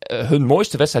 Is dat hun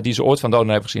mooiste wedstrijd die ze ooit van Donar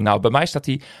hebben gezien. Nou, bij mij staat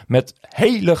die met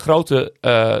hele grote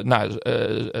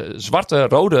zwarte,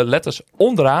 rode letters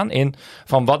onderaan in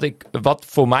van wat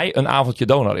voor mij een avondje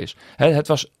Donar is. Het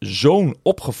was zo'n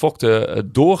opgefokte,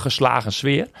 doorgeslagen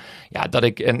sfeer. Ja, dat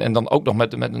ik en dan ook nog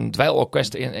met een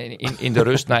dweilorkest in de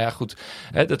rust. Nou ja, goed.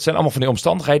 Dat zijn allemaal van die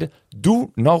omstandigheden. Doe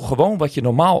nou gewoon wat je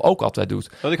normaal ook altijd doet.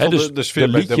 Ik vond de sfeer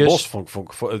met de Bos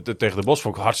tegen de Bos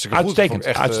vond ik hartstikke uitstekend,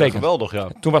 goed. Uitstekend. Geweldig, ja.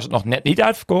 Toen was het nog net niet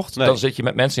uitverkocht. Nee. Dan zit je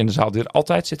met mensen in de zaal die er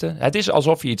altijd zitten. Het is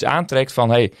alsof je iets aantrekt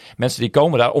van mensen die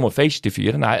komen daar om een feestje te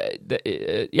vieren. Nou,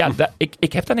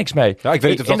 ik heb daar niks mee. Ja, ik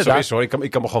weet niet of dat zo is, hoor. Ik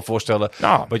kan me gewoon voorstellen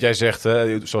wat jij zegt.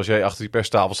 Zoals jij achter die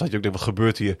perstafel staat, je ook denkt, wat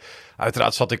gebeurt hier?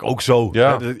 Uiteraard zat ik ook zo.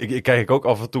 Ja. Ik kijk ook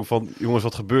af en toe van, jongens,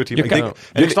 wat gebeurt hier?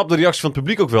 Ik snap de reactie van het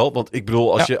publiek ook wel. Want ik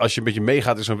bedoel, als je een beetje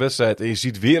meegaat in zo'n wedstrijd en je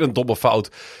ziet weer een domme fout.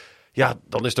 Ja,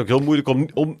 dan is het ook heel moeilijk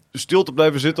om stil te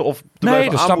blijven zitten of te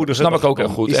blijven aanmoedigen. Dat snap ik ook heel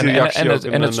goed.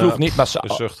 En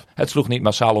het sloeg niet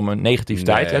massaal om een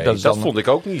negativiteit. Nee, hè? Dat vond ik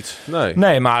ook niet.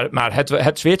 Nee, maar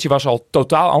het sfeertje was al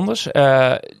totaal anders.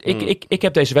 Ik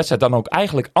heb deze wedstrijd dan ook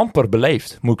eigenlijk amper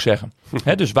beleefd, moet ik zeggen.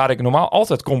 Dus waar ik normaal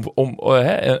altijd kom om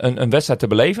een wedstrijd te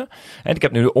beleven. En ik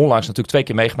heb nu onlangs natuurlijk 2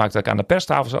 keer meegemaakt dat ik aan de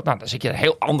perstafel zat. Nou, dan zit je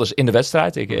heel anders in de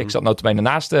wedstrijd. Ik zat notabene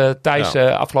naast Thijs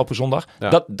afgelopen zondag.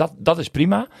 Ja. Dat is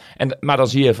prima. Maar dan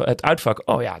zie je het uitvak.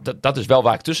 Oh ja, dat is wel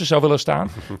waar ik tussen zou willen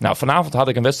staan. Nou, vanavond had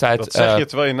ik een wedstrijd. Dat zeg je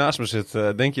terwijl je naast me zit.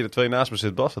 Denk je dat terwijl je naast me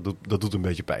zit, Bas? Dat doet een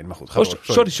beetje pijn. Maar goed, ga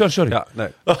door. Sorry. Ja, nee.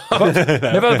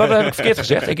 Wat heb ik verkeerd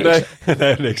gezegd?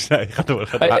 Nee, niks. Nee, ga door.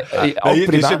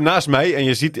 Je zit naast mij en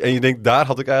je denkt, daar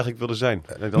had ik eigenlijk willen zijn.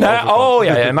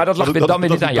 Maar dat lag dan weer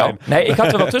niet aan jou. Nee, ik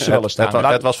had er wel tussen willen staan.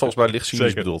 Het was volgens mij licht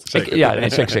cynisch bedoeld.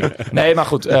 Zeker. Nee, maar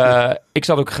goed. Ik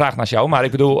zat ook graag naast jou, maar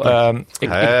ik bedoel...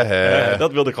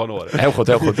 dat wilde ik gewoon horen. Heel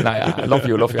goed. Nou ja, love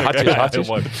you. Hartjes.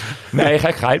 Nee,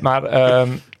 gekheid. Maar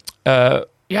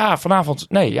vanavond...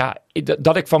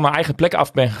 dat ik van mijn eigen plek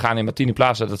af ben gegaan in Martini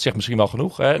Plaza, dat zegt misschien wel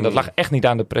genoeg. Hè? Dat lag echt niet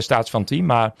aan de prestatie van het team,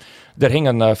 maar er hing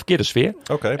een verkeerde sfeer.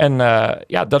 Okay. En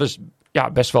dat is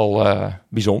best wel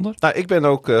bijzonder. Nou, ik ben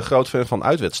ook groot fan van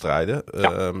uitwedstrijden.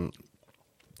 Ja.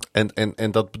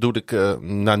 En dat bedoel ik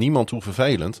naar niemand toe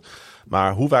vervelend.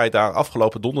 Maar hoe wij daar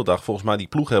afgelopen donderdag volgens mij die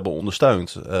ploeg hebben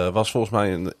ondersteund, was volgens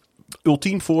mij een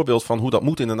ultiem voorbeeld van hoe dat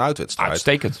moet in een uitwedstrijd.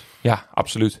 Uitstekend. Ja,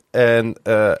 absoluut. En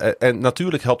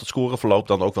natuurlijk helpt het scoreverloop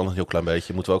dan ook wel een heel klein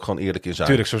beetje. Moeten we ook gewoon eerlijk in zijn.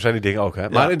 Tuurlijk, zo zijn die dingen ook. Hè?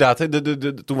 Maar inderdaad,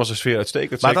 toen was de sfeer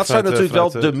uitstekend. Maar dat zijn natuurlijk wel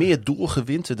de meer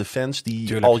doorgewinterde fans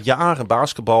die al jaren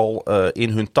basketbal in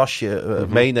hun tasje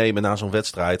meenemen naar zo'n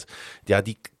wedstrijd. Ja,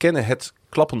 die kennen het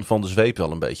klappen van de zweep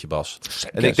wel een beetje, Bas.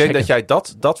 En ik denk dat jij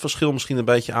dat verschil misschien een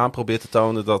beetje aan probeert te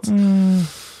tonen. Dat...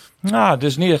 Nou,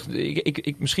 dus niet,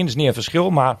 misschien is het niet een verschil,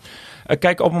 maar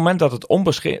kijk, op het moment dat het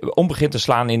om begint te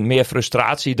slaan in meer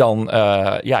frustratie dan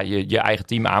je eigen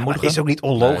team aanmoedigen. Het is ook niet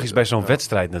onlogisch bij zo'n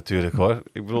wedstrijd natuurlijk, hoor.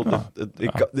 Ik bedoel,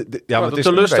 de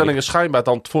teleurstelling is schijnbaar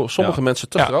dan voor sommige mensen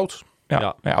te groot.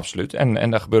 Ja, absoluut.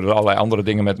 En er gebeuren allerlei andere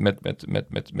dingen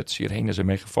met sirenes en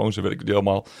megafoons en weet ik het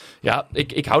helemaal. Ja,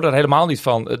 ik hou daar helemaal niet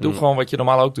van. Doe gewoon wat je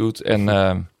normaal ook doet.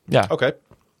 Oké,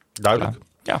 duidelijk.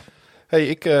 Ja. Hey,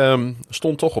 ik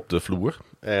stond toch op de vloer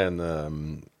en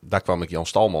daar kwam ik Jan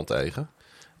Stalman tegen.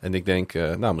 En ik denk,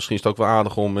 misschien is het ook wel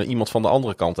aardig om iemand van de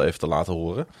andere kant even te laten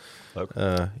horen.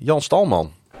 Jan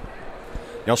Stalman.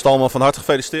 Jan Stalman, van harte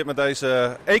gefeliciteerd met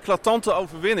deze eclatante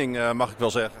overwinning, mag ik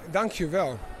wel zeggen.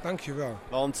 Dankjewel.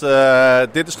 Want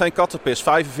dit is geen kattenpis, 45-68.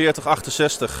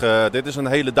 Dit is een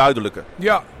hele duidelijke.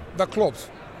 Ja, dat klopt.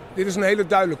 Dit is een hele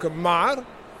duidelijke, maar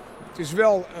het is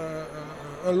wel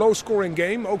een low-scoring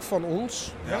game, ook van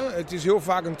ons. Ja. Het is heel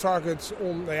vaak een target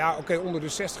onder de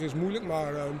 60 is moeilijk,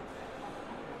 maar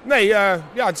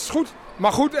het is goed.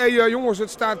 Maar goed, jongens, het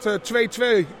staat 2-2,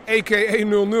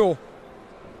 a.k.a. 0-0.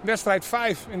 Wedstrijd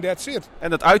 5 en that's it.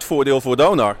 En het uitvoordeel voor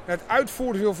Donar. Het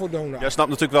uitvoordeel voor Donar. Jij snapt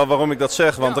natuurlijk wel waarom ik dat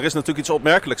zeg, want er is natuurlijk iets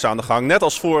opmerkelijks aan de gang. Net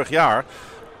als vorig jaar,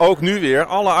 ook nu weer,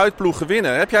 alle uitploegen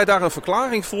winnen. Heb jij daar een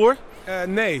verklaring voor?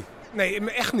 Nee,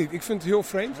 echt niet. Ik vind het heel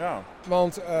vreemd. Ja.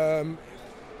 Want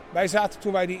wij zaten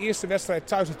toen wij die eerste wedstrijd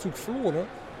thuis natuurlijk verloren,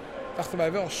 dachten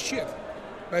wij wel, shit,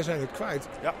 wij zijn het kwijt.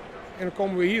 Ja. En dan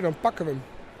komen we hier, dan pakken we hem.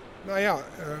 Nou ja,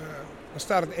 dan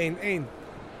staat het 1-1.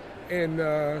 En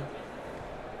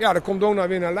dan komt Donar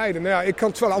weer naar Leiden. Nou ja, ik kan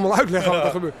het wel allemaal uitleggen wat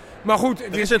er gebeurt. Maar goed,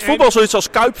 er is in het voetbal zoiets als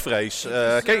kuipvrees.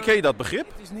 Ken je dat begrip?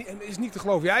 Het is niet te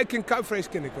geloven. Ja, kuipvrees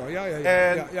ken ik wel. Ja.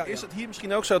 Is het hier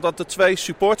misschien ook zo dat de twee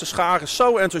supporterscharen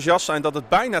zo enthousiast zijn dat het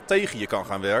bijna tegen je kan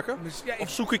gaan werken? Dus, of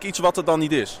zoek ik iets wat er dan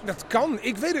niet is? Dat kan.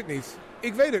 Ik weet het niet.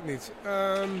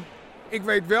 Ik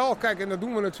weet wel, kijk, en dat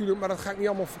doen we natuurlijk, maar dat ga ik niet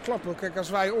allemaal verklappen. Kijk, als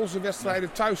wij onze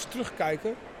wedstrijden thuis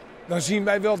terugkijken, dan zien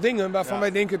wij wel dingen waarvan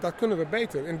wij denken, dat kunnen we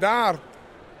beter. En daar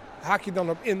haak je dan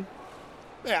op in.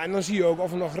 Nou ja, en dan zie je ook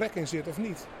of er nog rek in zit of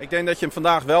niet. Ik denk dat je hem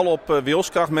vandaag wel op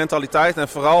wilskracht, mentaliteit en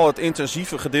vooral het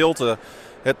intensieve gedeelte,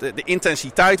 de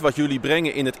intensiteit wat jullie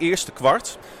brengen in het eerste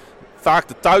kwart. Vaak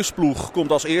de thuisploeg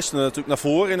komt als eerste natuurlijk naar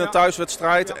voren in een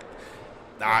thuiswedstrijd. Ja.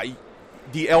 Nou,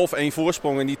 die 11-1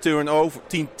 voorsprong en die turnover,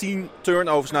 10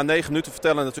 turnovers na 9 minuten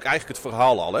vertellen natuurlijk eigenlijk het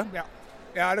verhaal al, hè?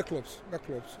 Ja, dat klopt.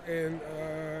 En,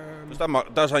 dus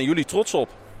daar zijn jullie trots op?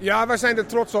 Ja, wij zijn er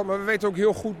trots op, maar we weten ook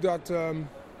heel goed dat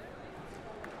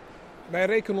wij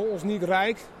rekenen ons niet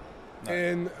rijk. Nee.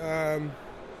 En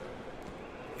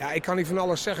ik kan niet van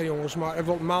alles zeggen, jongens, maar het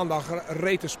wordt maandag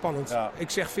rete spannend. Ja. Ik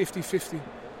zeg 50-50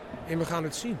 en we gaan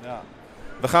het zien. Ja.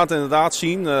 We gaan het inderdaad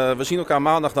zien. We zien elkaar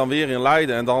maandag dan weer in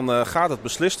Leiden en dan gaat het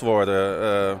beslist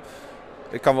worden.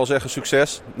 Ik kan wel zeggen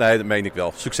succes. Nee, dat meen ik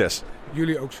wel. Succes.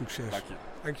 Jullie ook succes.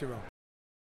 Dankjewel.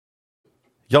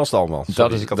 Jan Stalman.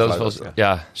 Dat is wel...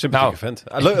 Ja. Sympathieke vent.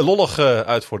 Lollig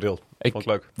uitvoordeel. Vond ik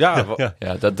leuk. Ja,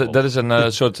 Dat is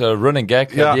een soort running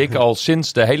gag die ik al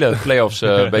sinds de hele playoffs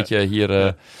een beetje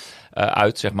hier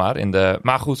uit, zeg maar.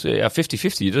 Maar goed, 50-50,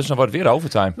 dus dan wordt het weer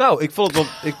overtime. Nou, ik vond het wel...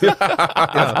 Ik vond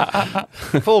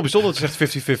het wel bijzonder dat je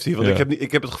zegt 50-50. Want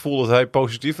ik heb het gevoel dat hij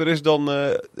positiever is dan...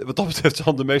 wat dat betreft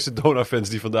dan de meeste Donar-fans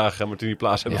die vandaag Martini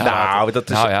Plaats hebben gehad. Nou, dat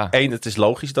is het is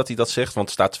logisch dat hij dat zegt,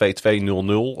 want het staat 2-2-0-0.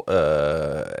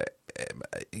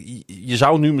 Je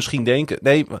zou nu misschien denken...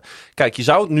 Nee, kijk, je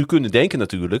zou nu kunnen denken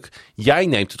natuurlijk... Jij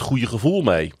neemt het goede gevoel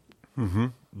mee.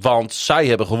 Mm-hmm. Want zij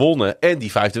hebben gewonnen en die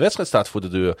 5e wedstrijd staat voor de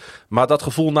deur. Maar dat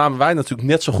gevoel namen wij natuurlijk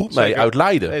net zo goed mee uit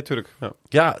Leiden. Nee, tuurlijk.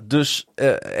 Ja, dus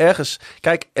ergens...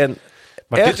 Kijk,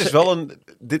 maar ergens, dit is wel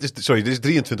dit is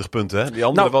 23 punten, hè? Die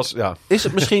andere was... Ja.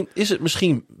 Is het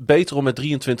misschien beter om met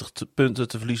 23 punten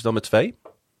te verliezen dan met 2?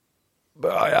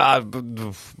 Ja,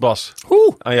 Bas.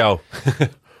 Aan jou.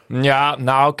 Ja,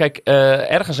 nou kijk,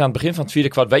 ergens aan het begin van het vierde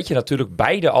kwart weet je natuurlijk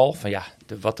beide al van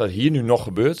wat er hier nu nog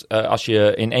gebeurt. Als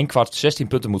je in 1 kwart 16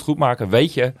 punten moet goedmaken,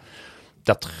 weet je,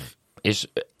 dat is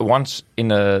once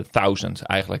in a thousand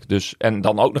eigenlijk. Dus, en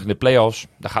dan ook nog in de play-offs,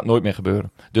 dat gaat nooit meer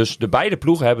gebeuren. Dus de beide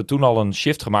ploegen hebben toen al een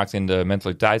shift gemaakt in de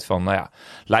mentaliteit van,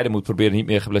 Leiden moet proberen niet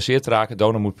meer geblesseerd te raken.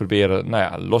 Donar moet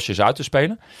proberen, losjes uit te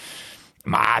spelen.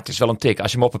 Maar het is wel een tik.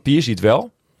 Als je hem op papier ziet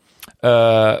wel.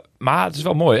 Maar het is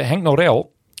wel mooi. Henk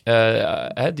Norel...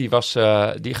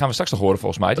 die gaan we straks nog horen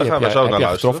volgens mij. Daar gaan we zo naar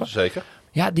luisteren, zeker.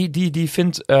 Ja, die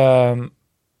vindt...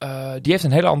 die heeft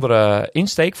een hele andere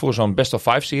insteek voor zo'n best of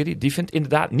 5 serie. Die vindt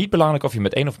inderdaad niet belangrijk of je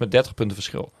met 1 of met 30 punten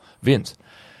verschil wint.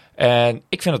 En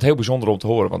ik vind het heel bijzonder om te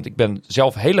horen. Want ik ben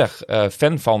zelf heel erg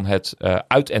fan van het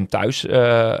uit- en thuis...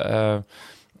 de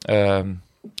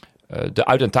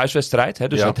uit- en thuiswedstrijd. Hè?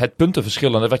 Dus het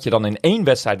puntenverschil wat je dan in 1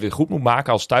 wedstrijd weer goed moet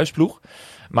maken als thuisploeg.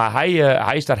 Maar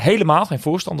hij is daar helemaal geen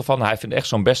voorstander van. Hij vindt echt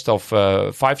zo'n best of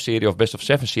 5 serie of best of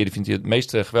 7 serie vindt hij het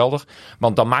meest geweldig.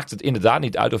 Want dan maakt het inderdaad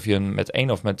niet uit of je hem met 1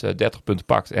 of met 30 punten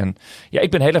pakt. En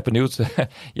ik ben heel erg benieuwd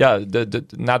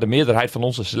naar de meerderheid van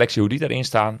onze selectie hoe die daarin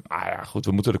staan. Maar goed,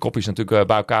 we moeten de kopjes natuurlijk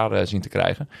bij elkaar zien te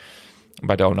krijgen.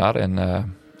 Bij Donar. En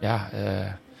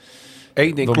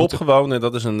Eén ding klopt gewoon en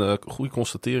dat is een goede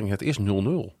constatering. Het is 0-0.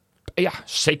 Ja,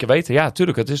 zeker weten. Ja,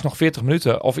 tuurlijk. Het is nog 40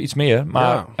 minuten of iets meer.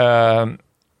 Maar we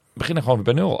beginnen gewoon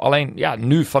weer bij 0. Alleen,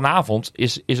 nu vanavond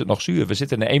is het nog zuur. We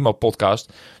zitten in een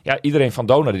eenmaal-podcast. Ja, iedereen van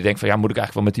Donar die denkt van, moet ik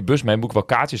eigenlijk wel met die bus mee? Moet ik wel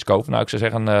kaartjes kopen? Nou, ik zou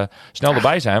zeggen, snel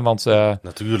erbij zijn, want...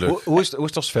 Natuurlijk. Hoe is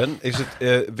het als fan? Is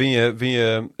het, win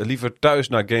je liever thuis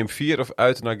naar game 4 of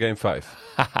uit naar game 5?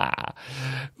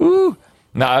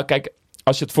 Nou, kijk...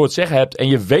 Als je het voor het zeggen hebt en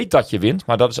je weet dat je wint,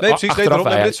 maar dat is precies, dit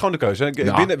is gewoon de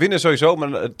keuze. Winnen sowieso,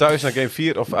 maar thuis naar game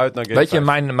 4 of uit naar game 5.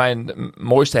 Weet je, mijn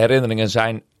mooiste herinneringen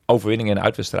zijn overwinningen in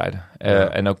uitwedstrijden.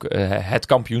 En ook het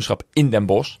kampioenschap in Den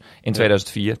Bosch in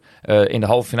 2004. In de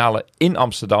halve finale in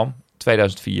Amsterdam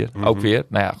 2004. Mm-hmm. Ook weer.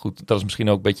 Nou ja, goed, dat is misschien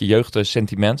ook een beetje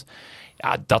jeugdsentiment.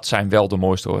 Ja, dat zijn wel de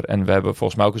mooiste hoor. En we hebben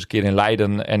volgens mij ook eens een keer in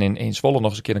Leiden en in Zwolle nog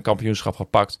eens een keer een kampioenschap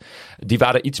gepakt. Die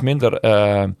waren iets minder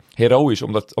heroïs,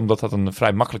 omdat dat een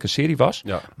vrij makkelijke serie was.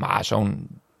 Ja. Maar zo'n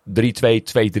 3-2,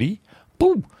 2-3,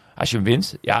 poeh, als je hem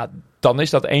wint, dan is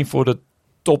dat één voor de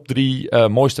top 3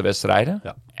 mooiste wedstrijden.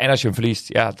 Ja. En als je hem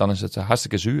verliest, dan is het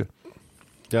hartstikke zuur.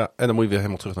 Ja, en dan moet je weer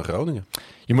helemaal terug naar Groningen.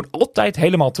 Je moet altijd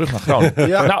helemaal terug naar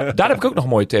Groningen. Nou, daar heb ik ook nog een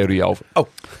mooie theorie over. Oh.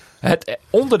 Het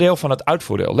onderdeel van het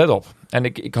uitvoordeel, let op. En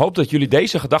ik hoop dat jullie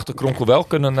deze gedachtenkronkel wel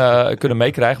kunnen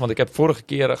meekrijgen. Want ik heb vorige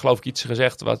keer geloof ik iets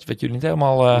gezegd wat jullie niet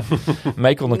helemaal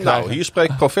mee konden krijgen. Nou, hier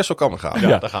spreekt professor Kammerga.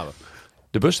 Ja, daar gaan we.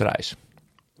 De busreis.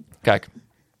 Kijk,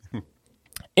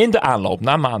 in de aanloop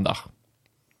naar maandag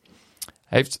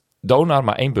heeft Donar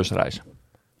maar 1 busreis.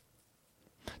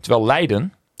 Terwijl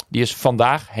Leiden, die is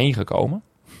vandaag heen gekomen.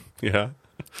 Ja.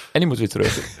 En die moet weer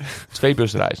terug. 2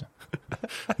 busreizen.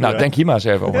 Nou, denk hier maar eens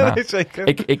even over na. Nee,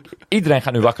 zeker. Iedereen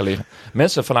gaat nu wakker liggen.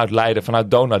 Mensen vanuit Leiden,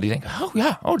 vanuit Donar, die denken...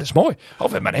 dat is mooi. We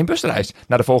hebben maar 1 busreis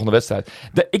naar de volgende wedstrijd.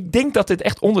 Ik denk dat dit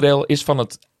echt onderdeel is van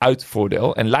het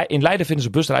uitvoordeel. En in Leiden vinden ze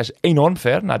busreizen enorm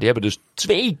ver. Nou, die hebben dus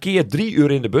 2 keer 3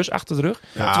 uur in de bus achter de rug.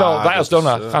 Ja, terwijl wij als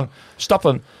Donar gaan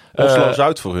stappen Oslo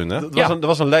Zuid voor hun, hè? Er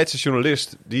was een Leidse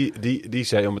journalist die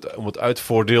zei om het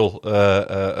uitvoordeel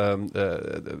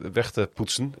weg te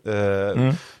poetsen.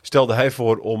 Stelde hij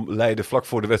voor om Leiden vlak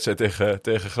voor de wedstrijd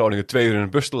tegen Groningen 2 uur in een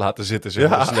bus te laten zitten. Zeg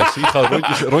maar. Selectie. Gewoon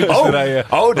rondjes te rijden.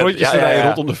 Rondjes te rijden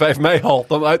rondom de 5 mei-hal.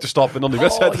 Dan uit te stappen en dan die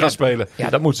wedstrijd te gaan spelen. Ja,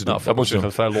 dat moeten ze doen. Dat moet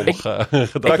een vrij lollig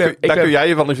Daar kun jij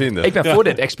je wel in vinden. Ik ben voor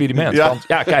dit experiment. Ja. Want,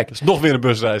 kijk. Het is nog weer een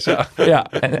busreis. Ja, ja,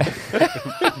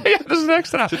 dat is een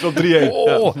extra. Zit wel 3-1.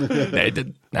 Oh. Nee,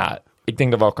 ik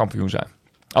denk dat we al kampioen zijn.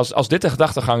 Als dit de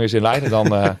gedachtegang is in Leiden,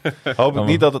 dan... Hoop ik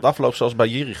niet dat het afloopt zoals bij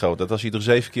Jericho. Dat als hij er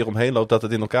 7 keer omheen loopt, dat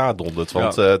het in elkaar dondert.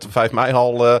 Want de 5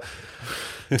 mei-hal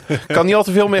kan niet al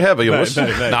te veel meer hebben, jongens.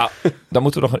 Nee. Nou, dan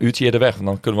moeten we nog een uurtje eerder weg. Want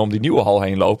dan kunnen we om die nieuwe hal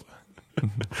heen lopen.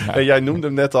 En jij noemde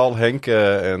hem net al, Henk.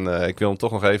 En ik wil hem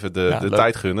toch nog even de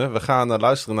tijd gunnen. We gaan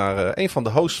luisteren naar een van de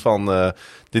hosts van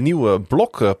de nieuwe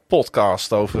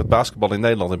Blok-podcast over het basketbal in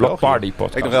Nederland en Blok België. Party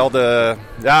podcast. Ik nog wel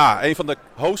een van de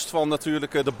hosts van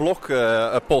natuurlijk de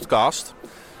Blok-podcast.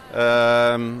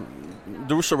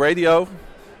 Dourisseau Radio.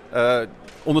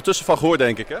 Ondertussen van gehoord,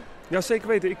 denk ik, hè? Ja, zeker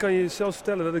weten. Ik kan je zelfs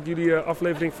vertellen dat ik jullie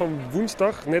aflevering van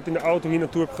woensdag net in de auto hier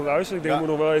naartoe heb geluisterd. Ik denk, ik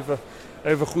moet nog wel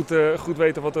even goed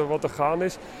weten wat er gaande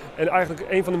is. En eigenlijk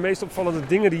een van de meest opvallende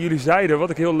dingen die jullie zeiden, wat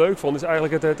ik heel leuk vond, is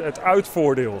eigenlijk het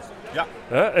uitvoordeel.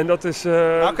 Ja. En dat is...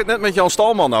 Nou, ik had het net met Jan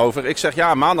Stalman over. Ik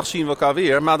zeg, maandag zien we elkaar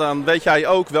weer. Maar dan weet jij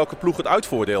ook welke ploeg het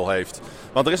uitvoordeel heeft.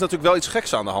 Want er is natuurlijk wel iets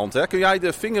geks aan de hand. Hè? Kun jij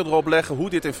de vinger erop leggen hoe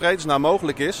dit in vredesnaam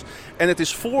mogelijk is? En het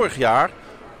is vorig jaar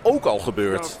ook al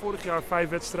gebeurd. Ja, vorig jaar 5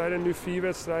 wedstrijden en nu 4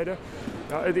 wedstrijden.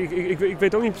 Ja, ik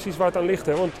weet ook niet precies waar het aan ligt.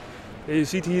 Hè? Want je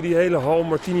ziet hier die hele hal,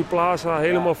 Martini Plaza,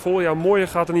 helemaal vol. Ja, mooier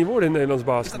gaat het niet worden in Nederlands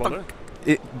basketbal.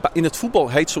 In het voetbal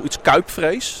heet zoiets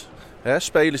kuipvrees. Hè?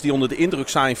 Spelers die onder de indruk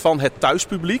zijn van het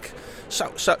thuispubliek.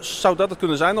 Zou dat het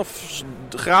kunnen zijn? Of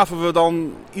graven we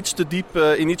dan iets te diep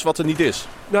in iets wat er niet is?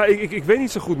 Nou, ik weet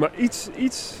niet zo goed, maar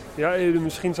iets. Ja,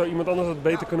 misschien zou iemand anders dat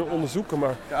beter kunnen onderzoeken.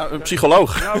 Maar, ja, een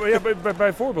psycholoog. Ja,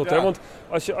 bijvoorbeeld. Ja. Hè, want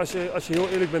als je heel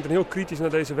eerlijk bent en heel kritisch naar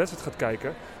deze wedstrijd gaat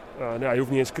kijken. Je hoeft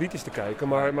niet eens kritisch te kijken,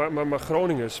 maar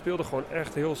Groningen speelde gewoon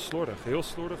echt heel slordig.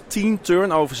 10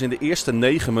 turnovers in de eerste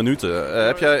 9 minuten.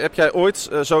 Heb jij ooit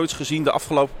zoiets gezien de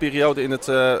afgelopen periode in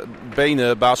het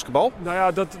benen basketbal? Nou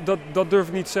ja, dat durf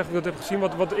ik niet te zeggen dat ik dat heb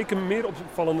gezien. Wat ik een meer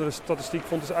opvallende statistiek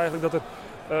vond, is eigenlijk dat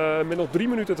er met nog 3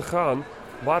 minuten te gaan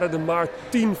waren er maar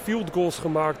 10 field goals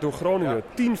gemaakt door Groningen. Ja.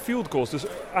 10 field goals. Dus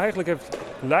eigenlijk heeft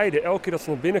Leiden elke keer dat ze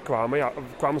naar binnen kwamen,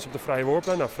 kwamen ze op de vrije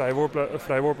worpen. Nou,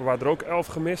 vrije worpen waren er ook 11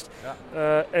 gemist.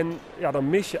 Ja. Dan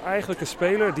mis je eigenlijk een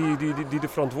speler die de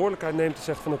verantwoordelijkheid neemt te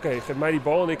zeggen van oké, geef mij die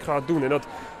bal en ik ga het doen. En dat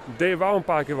wou een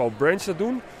paar keer wel Branch dat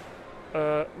doen.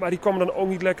 Maar die kwam er dan ook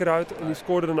niet lekker uit. En die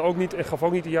scoorde dan ook niet en gaf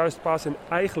ook niet de juiste paas. En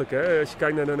eigenlijk, als je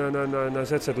kijkt naar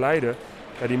ZZ Leiden,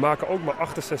 ja, die maken ook maar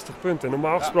 68 punten. En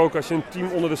normaal gesproken, als je een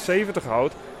team onder de 70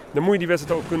 houdt, dan moet je die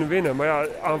wedstrijd ook kunnen winnen. Maar ja,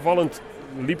 aanvallend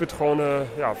liep het gewoon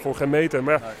voor geen meter.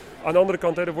 Maar aan de andere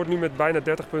kant, er wordt nu met bijna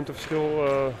 30 punten verschil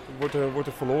wordt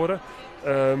er verloren.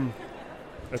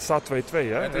 Het staat 2-2,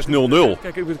 hè? Het is 0-0.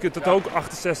 Kijk, het had ook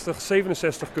 68,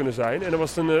 67 kunnen zijn. En dan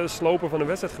was het een sloper van een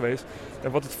wedstrijd geweest.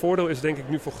 En wat het voordeel is, denk ik,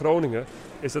 nu voor Groningen,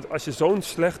 is dat als je zo'n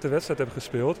slechte wedstrijd hebt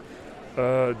gespeeld,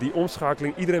 die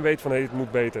omschakeling, iedereen weet van het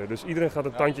moet beter. Dus iedereen gaat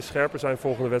een tandje scherper zijn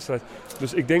volgende wedstrijd.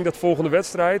 Dus ik denk dat volgende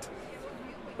wedstrijd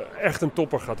echt een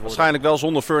topper gaat worden. Waarschijnlijk wel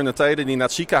zonder Vernon Taylor, die naar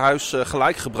het ziekenhuis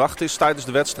gelijk gebracht is tijdens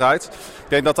de wedstrijd. Ik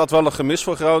denk dat dat wel een gemis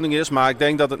voor Groningen is. Maar ik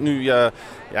denk dat het nu,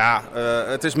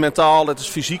 het is mentaal, het is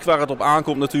fysiek waar het op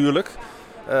aankomt natuurlijk.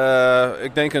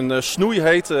 Ik denk een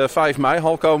snoeiheet 5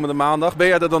 mei-hal komende maandag. Ben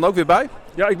jij er dan ook weer bij?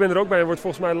 Ja, ik ben er ook bij. Er wordt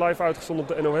volgens mij live uitgezonden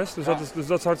op de NOS. Dus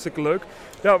dat is hartstikke leuk.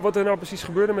 Ja, wat er nou precies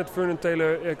gebeurde met Vernon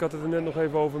Taylor, ik had het er net nog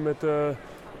even over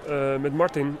met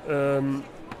Martin.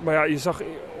 Maar ja, je zag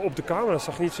op de camera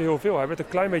niet zo heel veel. Hij werd een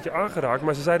klein beetje aangeraakt,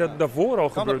 maar ze zeiden dat daarvoor al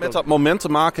gebeurde. Kan het met dat moment te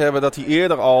maken hebben dat hij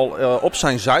eerder al op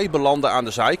zijn zij belandde aan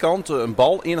de zijkant, een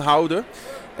bal inhouden.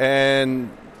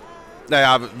 En nou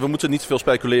ja, we moeten niet te veel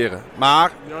speculeren.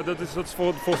 Maar ja, dat is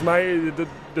volgens mij,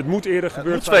 dat moet eerder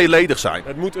gebeurd zijn. Het moet tweeledig zijn.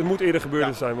 Het moet eerder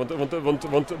gebeurd zijn.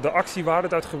 Want de actie waar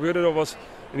het uit gebeurde, er was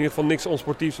in ieder geval niks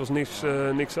onsportiefs, was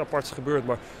niks aparts gebeurd.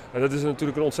 Maar dat is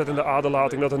natuurlijk een ontzettende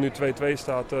aderlating dat er nu 2-2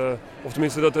 staat. Of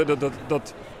tenminste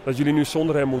dat jullie nu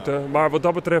zonder hem moeten. Maar wat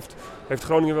dat betreft heeft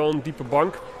Groningen wel een diepe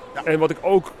bank. Ja. En wat ik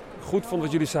ook goed vond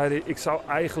wat jullie zeiden, ik zou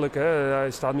eigenlijk,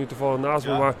 hij staat nu toevallig naast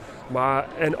me, maar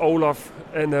en Olaf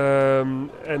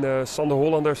en Sander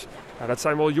Hollanders, dat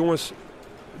zijn wel jongens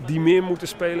die meer moeten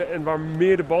spelen en waar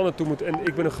meer de bal naartoe moet. En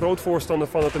ik ben een groot voorstander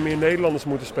van dat er meer Nederlanders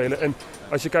moeten spelen. En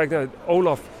als je kijkt naar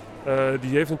Olaf,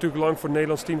 Die heeft natuurlijk lang voor het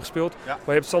Nederlands team gespeeld. Ja. Maar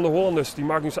je hebt Sander Hollanders, die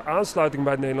maakt nu zijn aansluiting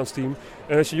bij het Nederlands team.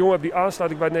 En als je jongen hebt die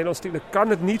aansluiting bij het Nederlands team, dan kan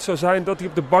het niet zo zijn dat hij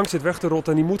op de bank zit weg te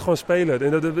rotten en die moet gewoon spelen.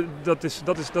 En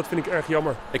dat vind ik erg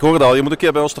jammer. Ik hoor het al, je moet een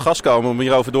keer bij ons te gast komen om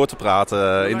hierover door te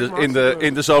praten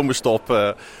in de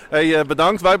zomerstop.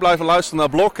 Bedankt, wij blijven luisteren naar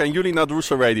Blok en jullie naar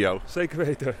Dourisseau Radio. Zeker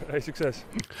weten. Hey, succes.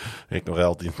 Ik nog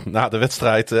wel, na de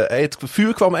wedstrijd, het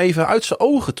vuur kwam even uit zijn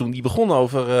ogen toen hij begon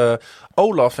over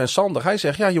Olaf en Sander. Hij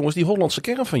zegt, ja jongens, die Hollandse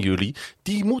kern van jullie,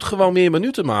 die moet gewoon meer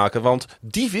minuten maken, want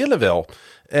die willen wel.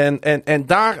 En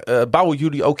daar bouwen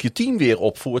jullie ook je team weer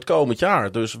op voor het komend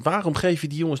jaar. Dus waarom geef je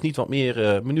die jongens niet wat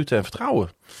meer minuten en vertrouwen?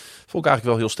 Vond ik eigenlijk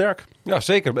wel heel sterk. Ja,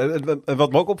 zeker. En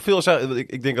wat me ook opviel,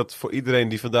 ik denk dat voor iedereen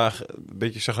die vandaag een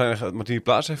beetje chagrijnig Martini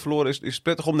Plaats heeft verloren, is het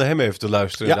prettig om naar hem even te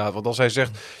luisteren. Ja. Inderdaad. Want als hij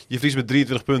zegt, je verliest met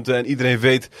 23 punten en iedereen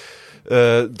weet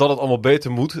dat het allemaal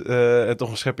beter moet. En toch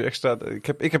een schepje extra.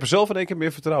 Ik heb er zelf in één keer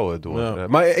meer vertrouwen door. Ja.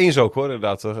 Maar eens ook hoor,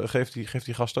 inderdaad. Geeft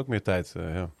die gast ook meer tijd.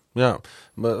 Ja,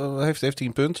 maar heeft hij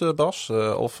een punt, Bas?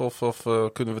 Of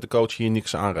kunnen we de coach hier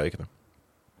niks aanrekenen?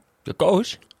 De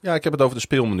coach? Ja, ik heb het over de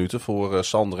speelminuten voor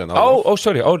Sander en Olaf. Oh,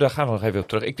 sorry. Daar gaan we nog even op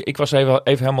terug. Ik was even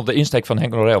helemaal de insteek van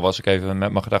Henk Norel, was ik even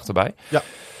met mijn gedachten bij. Ja.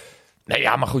 Nee,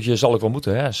 ja, maar goed, je zal ook wel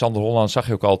moeten. Hè? Sander Holland zag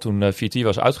je ook al toen VT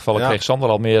was uitgevallen. Ja. Kreeg Sander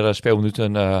al meer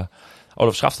speelminuten.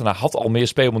 Olaf Schaftenaar had al meer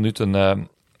speelminuten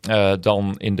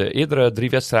dan in de eerdere 3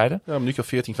 wedstrijden. Ja, een minuutje of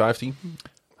 14, 15.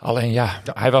 Alleen ja,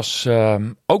 hij was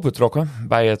ook betrokken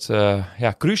bij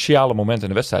het cruciale moment in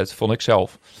de wedstrijd, vond ik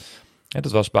zelf. Ja,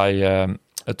 dat was bij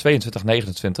 22-29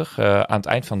 aan het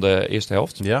eind van de eerste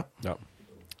helft.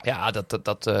 Ja,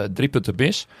 dat 3 punten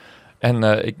mis.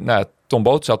 En Tom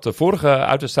Boot zat de vorige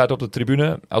uitwedstrijd op de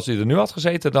tribune. Als hij er nu had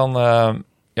gezeten, dan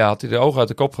had hij de ogen uit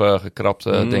de kop gekrapt,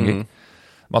 denk ik.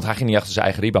 Want hij ging niet achter zijn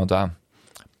eigen rebound aan.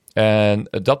 En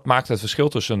dat maakt het verschil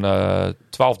tussen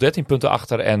 12, 13 punten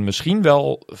achter en misschien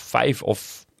wel 5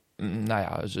 of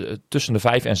tussen de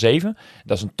 5 en 7.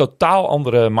 Dat is een totaal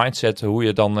andere mindset hoe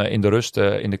je dan in de rust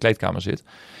in de kleedkamer zit.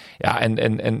 Ja,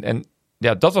 en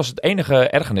dat was het enige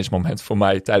ergernismoment voor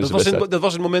mij tijdens de wedstrijd. Dat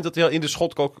was het moment dat hij al in de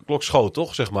shotklok schoot,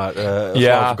 toch? Zeg maar.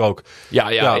 Ook.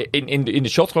 In de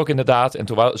shotklok inderdaad. En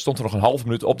toen stond er nog een halve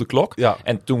minuut op de klok. Ja.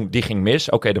 En toen die ging mis.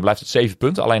 Oké, dan blijft het 7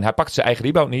 punten. Alleen hij pakte zijn eigen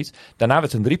rebound niet. Daarna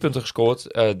werd een 3 punten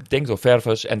gescoord. Denk door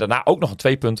Verves. En daarna ook nog een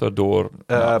 2 punten door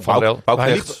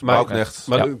Bouknecht.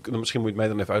 Maar misschien moet je mij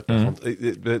dan even uitleggen.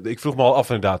 Want ik vroeg me al af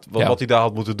inderdaad wat hij daar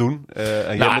had moeten doen.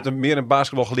 En jij hebt meer in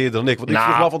basketbal geleerd dan ik. Want ik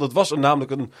vroeg me af, want het was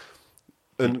namelijk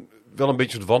wel een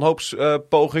beetje een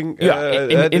wanhoopspoging.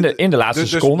 In de laatste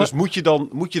seconde. Dus moet je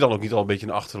dan ook niet al een beetje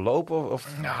naar achteren lopen? Of?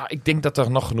 Ja, ik denk dat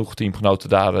er nog genoeg teamgenoten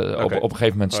daar op een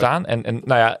gegeven moment staan.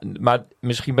 Maar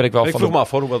misschien ben ik wel ik vroeg me af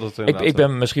hoor, wat het ik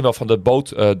ben misschien wel van de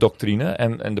bootdoctrine.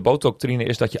 En de bootdoctrine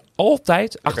is dat je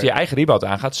altijd achter je eigen rebound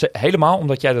aangaat. Helemaal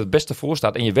omdat jij er het beste voor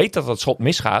staat. En je weet dat het schot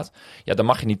misgaat. Ja, dan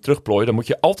mag je niet terugplooien. Dan moet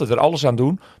je altijd er alles aan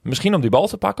doen. Misschien om die bal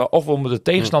te pakken. Of om de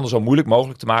tegenstander zo moeilijk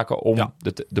mogelijk te maken om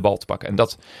de bal te pakken. En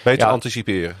dat te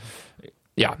anticiperen.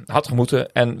 Ja, had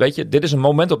gemoeten. En weet je, dit is een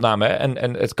momentopname. Hè?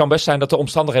 En het kan best zijn dat de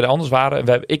omstandigheden anders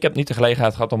waren. Ik heb niet de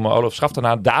gelegenheid gehad om Olaf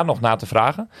Schaftenaar daar nog naar te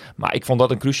vragen. Maar ik vond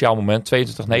dat een cruciaal moment, 22-29.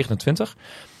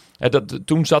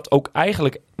 Toen zat ook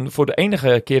eigenlijk voor de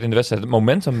enige keer in de wedstrijd het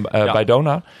momentum bij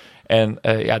Donar. En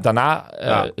daarna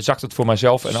zakt het voor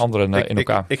mijzelf en anderen in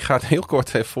elkaar. Ik ga het heel kort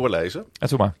even voorlezen. En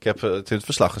doe maar. Ik heb het in het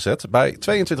verslag gezet. Bij 22-29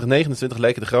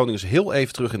 leken de Groningers heel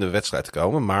even terug in de wedstrijd te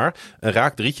komen. Maar een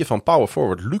raak drietje van power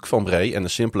forward Luc van Bree en een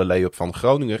simpele lay-up van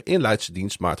Groninger in Leidse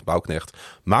dienst Maarten Bouknecht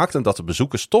maakten dat de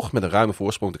bezoekers toch met een ruime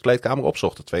voorsprong de kleedkamer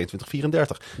opzochten. 22-34.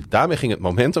 Daarmee ging het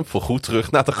momentum voorgoed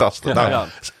terug naar de gasten.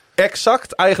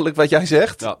 Exact eigenlijk wat jij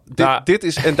zegt. Dit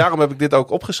is, en daarom heb ik dit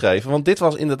ook opgeschreven. Want dit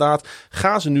was inderdaad,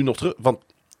 gaan ze nu nog terug? Want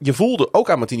je voelde ook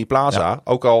aan Martini Plaza,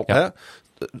 ook al... Hè,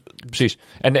 precies.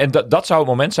 En dat zou het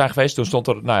moment zijn geweest. Toen stond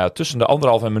er tussen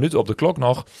de 1,5 minuut op de klok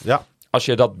nog. Ja. Als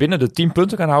je dat binnen de 10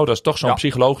 punten kan houden, dat is toch zo'n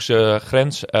psychologische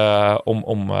grens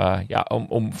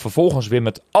om vervolgens weer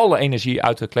met alle energie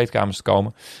uit de kleedkamers te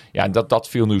komen. Ja, en dat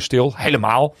viel nu stil.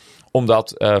 Helemaal.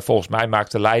 Omdat volgens mij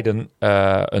maakte Leiden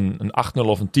een 8-0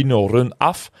 of een 10-0 run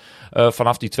af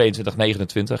vanaf die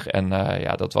 22-29. En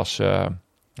dat was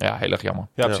heel erg jammer.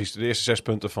 Ja, precies. De eerste 6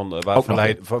 punten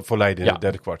voor Leiden in het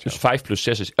derde kwart. Dus 5 plus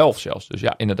 6 is 11 zelfs. Dus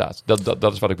ja, inderdaad.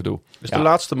 Dat is wat ik bedoel. Dus de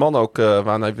laatste man ook,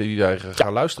 waarnaar we jullie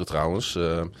gaan luisteren trouwens.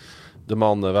 De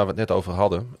man waar we het net over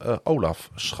hadden. Olaf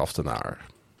Schaftenaar.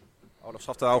 Olaf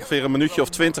Schaftenaar, ongeveer een minuutje of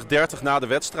 20, 30 na de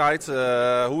wedstrijd.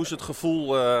 Hoe is het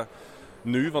gevoel...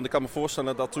 nu, want ik kan me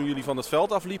voorstellen dat toen jullie van het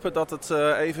veld afliepen dat het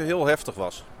even heel heftig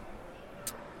was.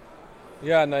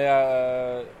 Ja,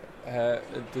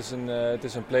 Het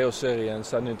is een play-off serie en het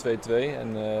staat nu 2-2.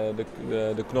 En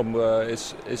de knop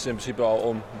is in principe al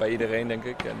om bij iedereen, denk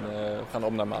ik. En we gaan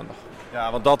op naar maandag.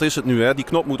 Ja, want dat is het nu. Hè. Die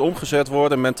knop moet omgezet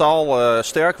worden, mentaal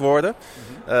sterk worden.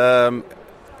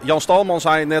 Jan Stalman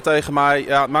zei net tegen mij,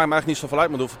 ja, het maakt me eigenlijk niet zoveel uit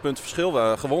met hoeveel punten verschil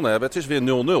we gewonnen hebben. Het is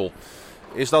weer 0-0.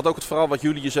 Is dat ook het verhaal wat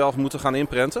jullie jezelf moeten gaan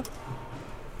inprenten?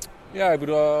 Ja, ik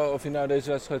bedoel, of je nou deze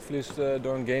wedstrijd verliest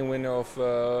door een game winner of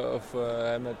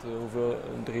met hoeveel?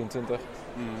 23.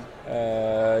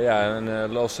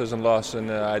 Een loss is een loss en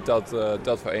hij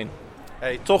telt voor 1.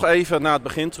 Hey, toch even naar het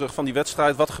begin terug van die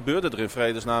wedstrijd. Wat gebeurde er in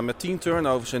vredesnaam met 10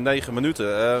 turnovers in 9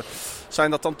 minuten?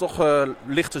 Zijn dat dan toch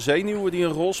lichte zenuwen die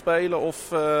een rol spelen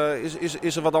of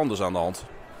is er wat anders aan de hand?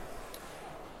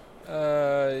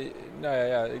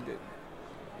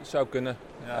 Het zou kunnen.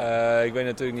 Ja. Ik weet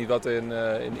natuurlijk niet wat er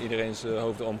in iedereen's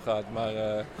hoofd omgaat. Maar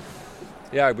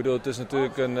ik bedoel, het is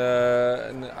natuurlijk een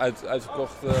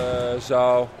uitverkochte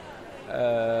zaal.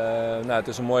 Het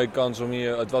was een mooie kans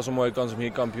om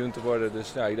hier kampioen te worden.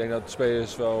 Dus ik denk dat de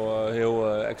spelers wel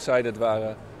heel excited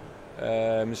waren.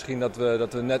 Misschien dat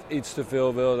we net iets te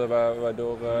veel wilden,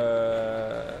 waardoor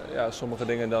sommige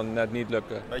dingen dan net niet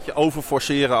lukken. Een beetje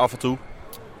overforceren af en toe.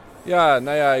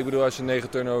 Ja, ik bedoel, als je 9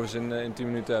 turnovers in 10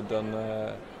 minuten hebt, dan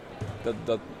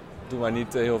dat doen wij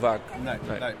niet heel vaak. Nee,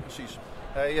 precies.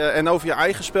 Hey, en over je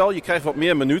eigen spel, je krijgt wat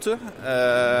meer minuten.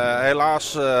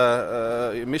 Helaas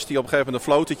mist hij op een gegeven moment een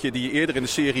floatertje die je eerder in de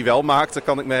serie wel maakte,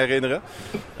 kan ik me herinneren.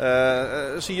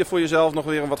 Zie je voor jezelf nog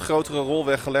weer een wat grotere rol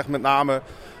weggelegd, met name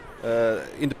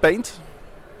in de paint?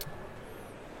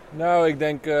 Nou, ik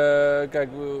denk, kijk,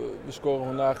 we scoren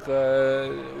vandaag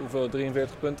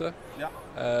 43 punten. Ja.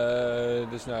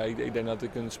 Dus ik denk dat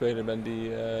ik een speler ben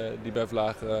die bij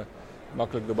vlagen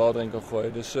makkelijk de bal erin kan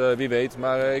gooien. Dus wie weet,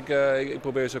 maar ik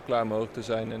probeer zo klaar mogelijk te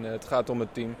zijn. En het gaat om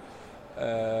het team.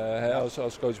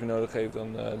 Als coach me nodig heeft,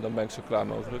 dan ben ik zo klaar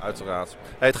mogelijk. Uiteraard.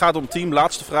 Hey, het gaat om het team.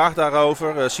 Laatste vraag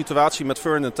daarover. Situatie met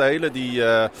Vernon Taylor die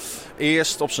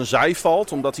eerst op zijn zij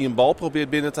valt omdat hij een bal probeert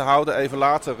binnen te houden. Even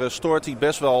later stoort hij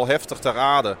best wel heftig ter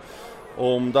aarde.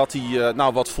 Omdat hij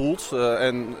wat voelt.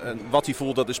 En wat hij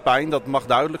voelt, dat is pijn. Dat mag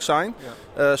duidelijk zijn.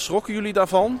 Ja. Schrokken jullie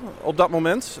daarvan op dat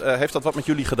moment? Heeft dat wat met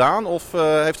jullie gedaan? Of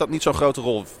heeft dat niet zo'n grote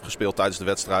rol gespeeld tijdens de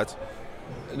wedstrijd?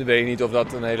 Ik weet niet of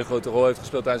dat een hele grote rol heeft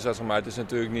gespeeld tijdens de wedstrijd. Maar het is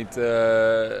natuurlijk niet...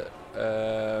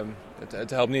 Het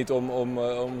helpt niet om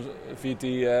VT,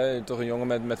 toch een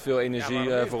jongen met veel energie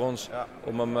voor ons... Ja.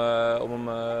 Om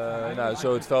hem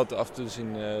zo het veld af te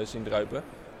zien druipen.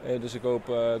 Dus ik hoop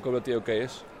dat hij oké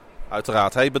is.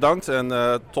 Uiteraard. Hey, bedankt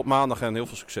en tot maandag en heel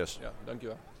veel succes. Ja,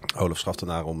 dankjewel. Olaf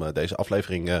Schaftenaar om deze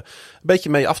aflevering een beetje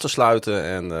mee af te sluiten.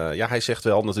 En hij zegt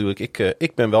wel natuurlijk,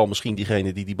 ik ben wel misschien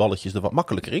diegene die balletjes er wat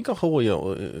makkelijker in kan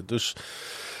gooien. Dus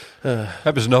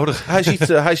hebben ze nodig.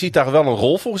 Hij ziet daar wel een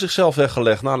rol voor zichzelf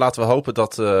weggelegd. Nou, laten we hopen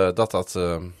dat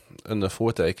een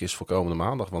voorteken is voor komende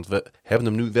maandag. Want we hebben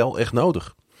hem nu wel echt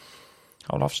nodig.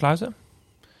 Gaan we afsluiten?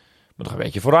 Moet nog een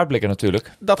beetje vooruitblikken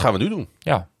natuurlijk. Dat gaan we nu doen.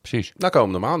 Ja, precies. Na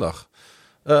komende maandag.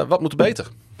 Wat moet er beter?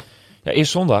 Ja,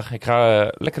 eerst zondag. Ik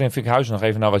ga lekker in Vinkhuizen nog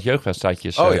even naar wat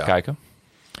jeugdwedstrijdjes kijken.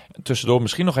 Tussendoor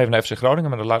misschien nog even naar FC Groningen,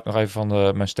 maar dan laat ik nog even van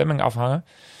mijn stemming afhangen.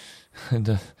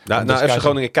 Naar FC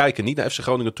Groningen kijken, niet naar FC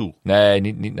Groningen toe. Nee,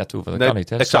 niet naartoe, want dat kan niet.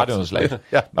 Hè? Het stadion is leeg.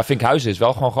 Ja. Maar Vinkhuizen is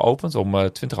wel gewoon geopend. Om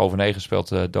 20:09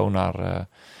 speelt Donar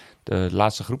de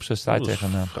laatste groepswedstrijd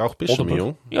tegen Graag pissen,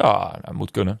 jong. Ja, dat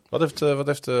moet kunnen. Wat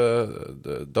heeft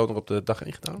de Donar op de dag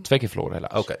 1 gedaan? 2 keer verloren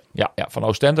helaas. Oké. Ja, van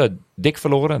Oostende dik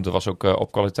verloren. Dat was ook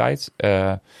op kwaliteit.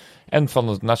 En van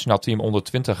het nationaal team onder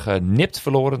 20 nipt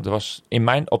verloren. Dat was in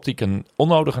mijn optiek een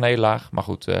onnodige nederlaag. Maar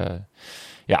goed,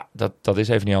 dat is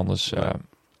even niet anders.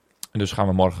 Dus gaan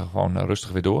we morgen gewoon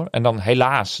rustig weer door. En dan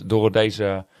helaas door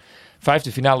deze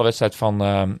 5e finale wedstrijd van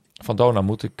Donar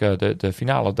moet ik de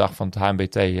finale dag van het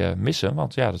HMBT missen.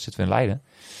 Want ja, dat zitten we in Leiden.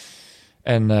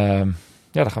 En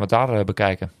dan gaan we het daar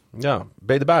bekijken. Ja,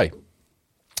 ben je erbij?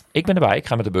 Ik ben erbij. Ik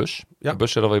ga met de bus. Ja. De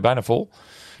bus zit alweer bijna vol.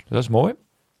 Dus dat is mooi.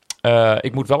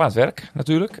 Ik moet wel aan het werk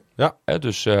natuurlijk. Ja.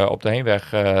 Dus op de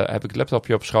heenweg heb ik het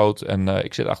laptopje op schoot. En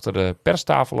ik zit achter de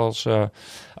perstafel als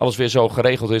alles weer zo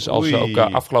geregeld is als ook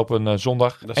afgelopen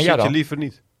zondag. Dat zit je liever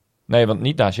niet. Nee, want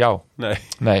niet naast jou.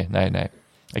 Nee. Nee.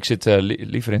 Ik zit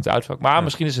liever in het uitvak. Maar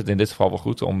misschien is het in dit geval wel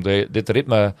goed om dit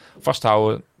ritme vast te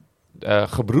houden.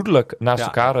 Gebroedelijk naast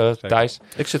elkaar, Thijs.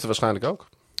 Ik zit er waarschijnlijk ook.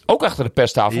 Ook achter de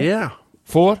perstafel? Ja.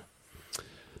 Voor?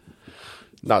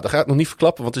 Nou, dat ga ik nog niet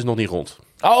verklappen, want het is nog niet rond.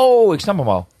 Oh, ik snap hem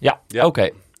al. Ja. Oké.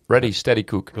 Ready, steady,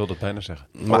 cook. Ik wilde het bijna zeggen.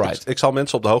 Maar ik zal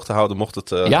mensen op de hoogte houden mocht het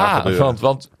gaan gebeuren.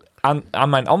 Want aan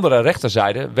mijn andere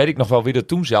rechterzijde weet ik nog wel wie er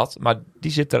toen zat. Maar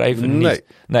die zit er even niet.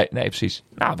 Nee, precies.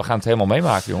 Nou, we gaan het helemaal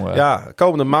meemaken, jongen. Ja,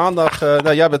 komende maandag.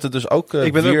 Jij bent er dus ook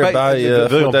ik ben weer bij.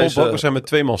 William Pomp, we zijn met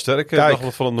 2 man sterk.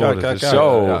 Dagblad van het Noorden. Kijk.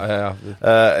 Zo.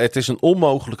 Het is een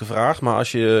onmogelijke vraag. Maar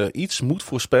als je iets moet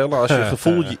voorspellen. Als je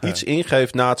gevoel je iets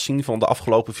ingeeft na het zien van de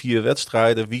afgelopen 4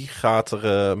 wedstrijden. Wie gaat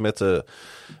er met de...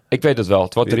 Ik weet het wel.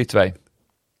 Het wordt 3-2.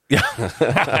 Ja.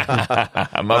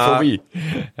 Maar voor wie?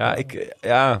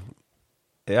 Ja.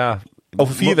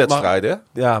 Over 4 wedstrijden.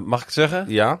 Ja, mag ik het zeggen?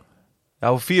 Ja. Ja,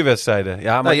 over 4 wedstrijden.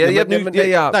 Ja, maar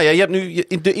je hebt nu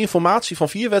de informatie van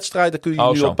 4 wedstrijden kun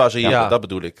je nu op baseren. Ja. Dat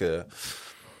bedoel ik.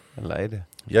 Leiden.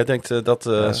 Jij denkt dat...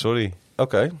 sorry.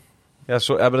 Oké. Ja,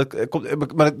 sorry. Maar dat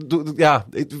komt... Maar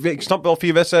ik snap wel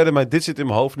 4 wedstrijden, maar dit zit in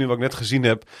mijn hoofd nu wat ik net gezien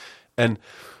heb. En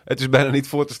het is bijna niet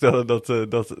voor te stellen dat...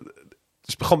 Het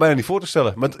is gewoon bijna niet voor te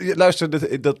stellen. Maar luister,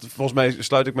 volgens mij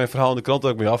sluit ik mijn verhaal in de krant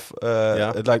ook mee af.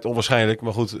 Het lijkt onwaarschijnlijk,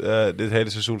 maar goed, dit hele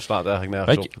seizoen slaat eigenlijk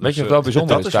nergens op. Weet je wat wel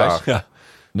bijzonder is, Thijs? Ja.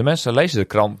 De mensen lezen de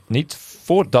krant niet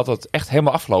voordat het echt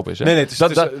helemaal afgelopen is. Hè? Nee, we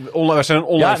zijn een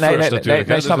online first natuurlijk.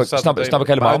 Nee, snap ik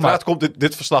helemaal. Maar uiteraard komt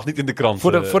dit verslag niet in de krant.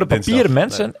 Voor de papieren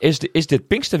mensen is dit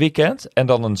Pinksterweekend en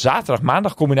dan een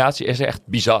zaterdag-maandag combinatie is echt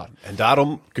bizar. En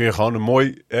daarom kun je gewoon een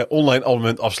mooi online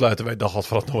abonnement afsluiten bij Dagblad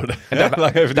van het Noorden. En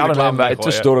daarom hebben wij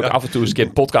tussendoor ook af en toe eens een keer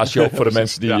een podcastshow voor de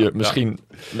mensen die misschien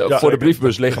voor de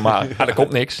briefbus liggen, maar er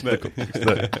komt niks. Nee.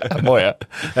 Mooi hè?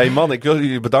 Hey man, ik wil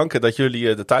jullie bedanken dat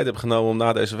jullie de tijd hebben genomen om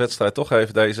na deze wedstrijd toch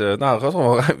even deze,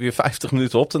 weer 50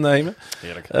 minuten op te nemen.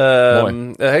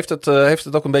 Mooi. Heeft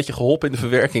het ook een beetje geholpen in de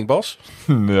verwerking, Bas?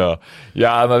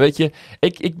 Ja, maar weet je,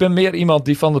 ik ben meer iemand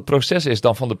die van het proces is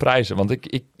dan van de prijzen. Want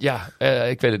ik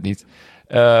weet het niet.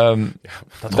 Dat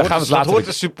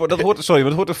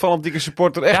hoort de fanatieke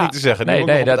supporter echt niet te zeggen. Nee,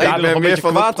 daar hebben we meer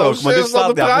van kwaad ook. Maar dit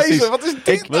staat prijzen. Wat is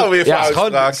dit nou weer voor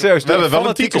uitspraak? We hebben wel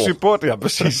een titel. Supporter, ja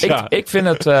precies. Ik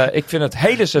vind het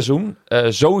hele seizoen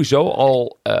sowieso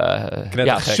al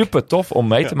super tof om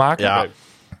mee te maken. Ja.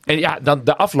 En dan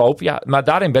de afloop, maar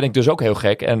daarin ben ik dus ook heel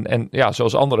gek. En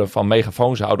zoals anderen van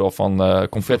megafoons houden of van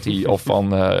confetti of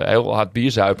van heel hard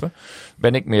bier zuipen,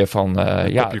 ben ik meer van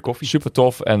kopje koffie. Super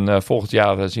tof en volgend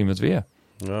jaar zien we het weer.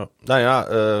 Ja.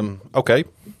 Oké.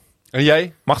 En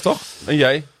jij? Mag toch? En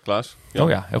jij, Klaas? Ja. Oh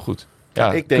ja, heel goed.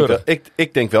 Ja,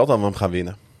 ik denk wel dat we hem gaan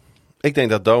winnen. Ik denk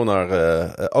dat Donar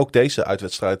ook deze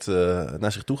uitwedstrijd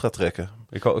naar zich toe gaat trekken.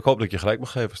 Ik hoop dat je gelijk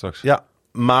mag geven straks. Ja.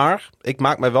 Maar ik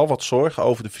maak mij wel wat zorgen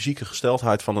over de fysieke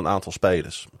gesteldheid van een aantal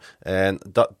spelers. En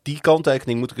die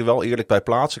kanttekening moet ik er wel eerlijk bij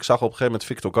plaatsen. Ik zag op een gegeven moment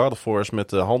Victor Gardefors met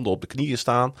de handen op de knieën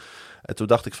staan. En toen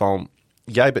dacht ik van,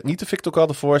 jij bent niet de Victor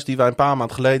Gardefors die wij een paar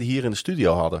maanden geleden hier in de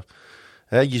studio hadden.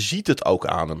 Je ziet het ook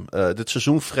aan hem. Dit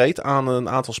seizoen vreet aan een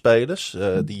aantal spelers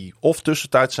die of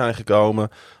tussentijd zijn gekomen,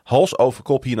 hals over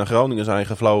kop hier naar Groningen zijn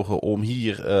gevlogen om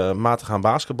hier maar te gaan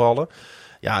basketballen.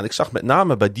 Ja, en ik zag met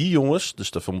name bij die jongens,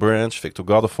 dus de Van Branch, Victor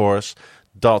Gardefors,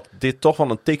 dat dit toch wel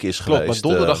een tik is geweest. Klopt,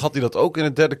 maar donderdag had hij dat ook in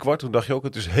het derde kwart. Toen dacht je ook,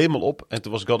 het is helemaal op. En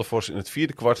toen was Gardefors in het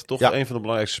vierde kwart toch een van de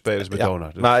belangrijkste spelers bij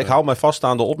Donar. Dus, maar ik hou mij vast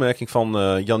aan de opmerking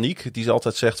van Yannick, die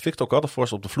altijd zegt, Victor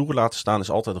Gardefors op de vloer laten staan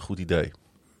is altijd een goed idee.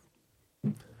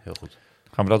 Heel goed.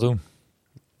 Gaan we dat doen?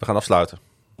 We gaan afsluiten.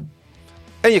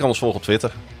 En je kan ons volgen op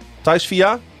Twitter. Thijs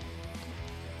via?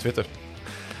 Twitter.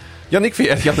 Yannick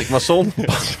via Yannick Masson.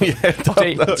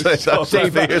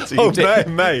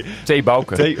 Mij.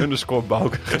 T-Bouke.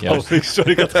 T_Bouke.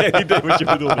 Sorry, ik had geen idee wat je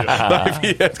bedoelde. Mij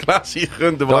via het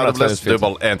Klaas-Jan de Waardebless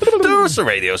dubbel en Dourisseau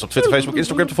Radio op Twitter, Facebook,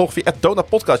 Instagram te volgen via Donar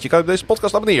Podcast. Je kan op deze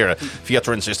podcast abonneren via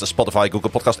Transistor, Spotify, Google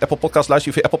Podcast, Apple Podcast.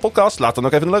 Luister je via Apple Podcast. Laat dan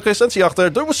ook even een leuke recensie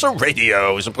achter. Dourisseau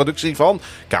Radio is een productie van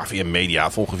KVM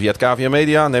Media. Volgen via het KVM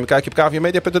Media. Neem een kijkje op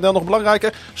kvmmedia.nl. Nog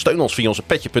belangrijker, steun ons via onze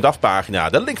petje.af pagina.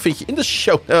 De link vind je in de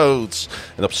show notes.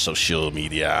 En op social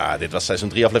media. Dit was seizoen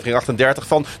 3 aflevering 38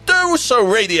 van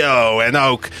Dourisseau Radio. En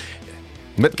ook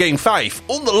met Game 5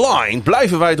 on the line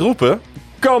blijven wij het roepen.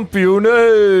 Kampioen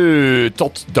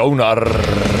tot Donar.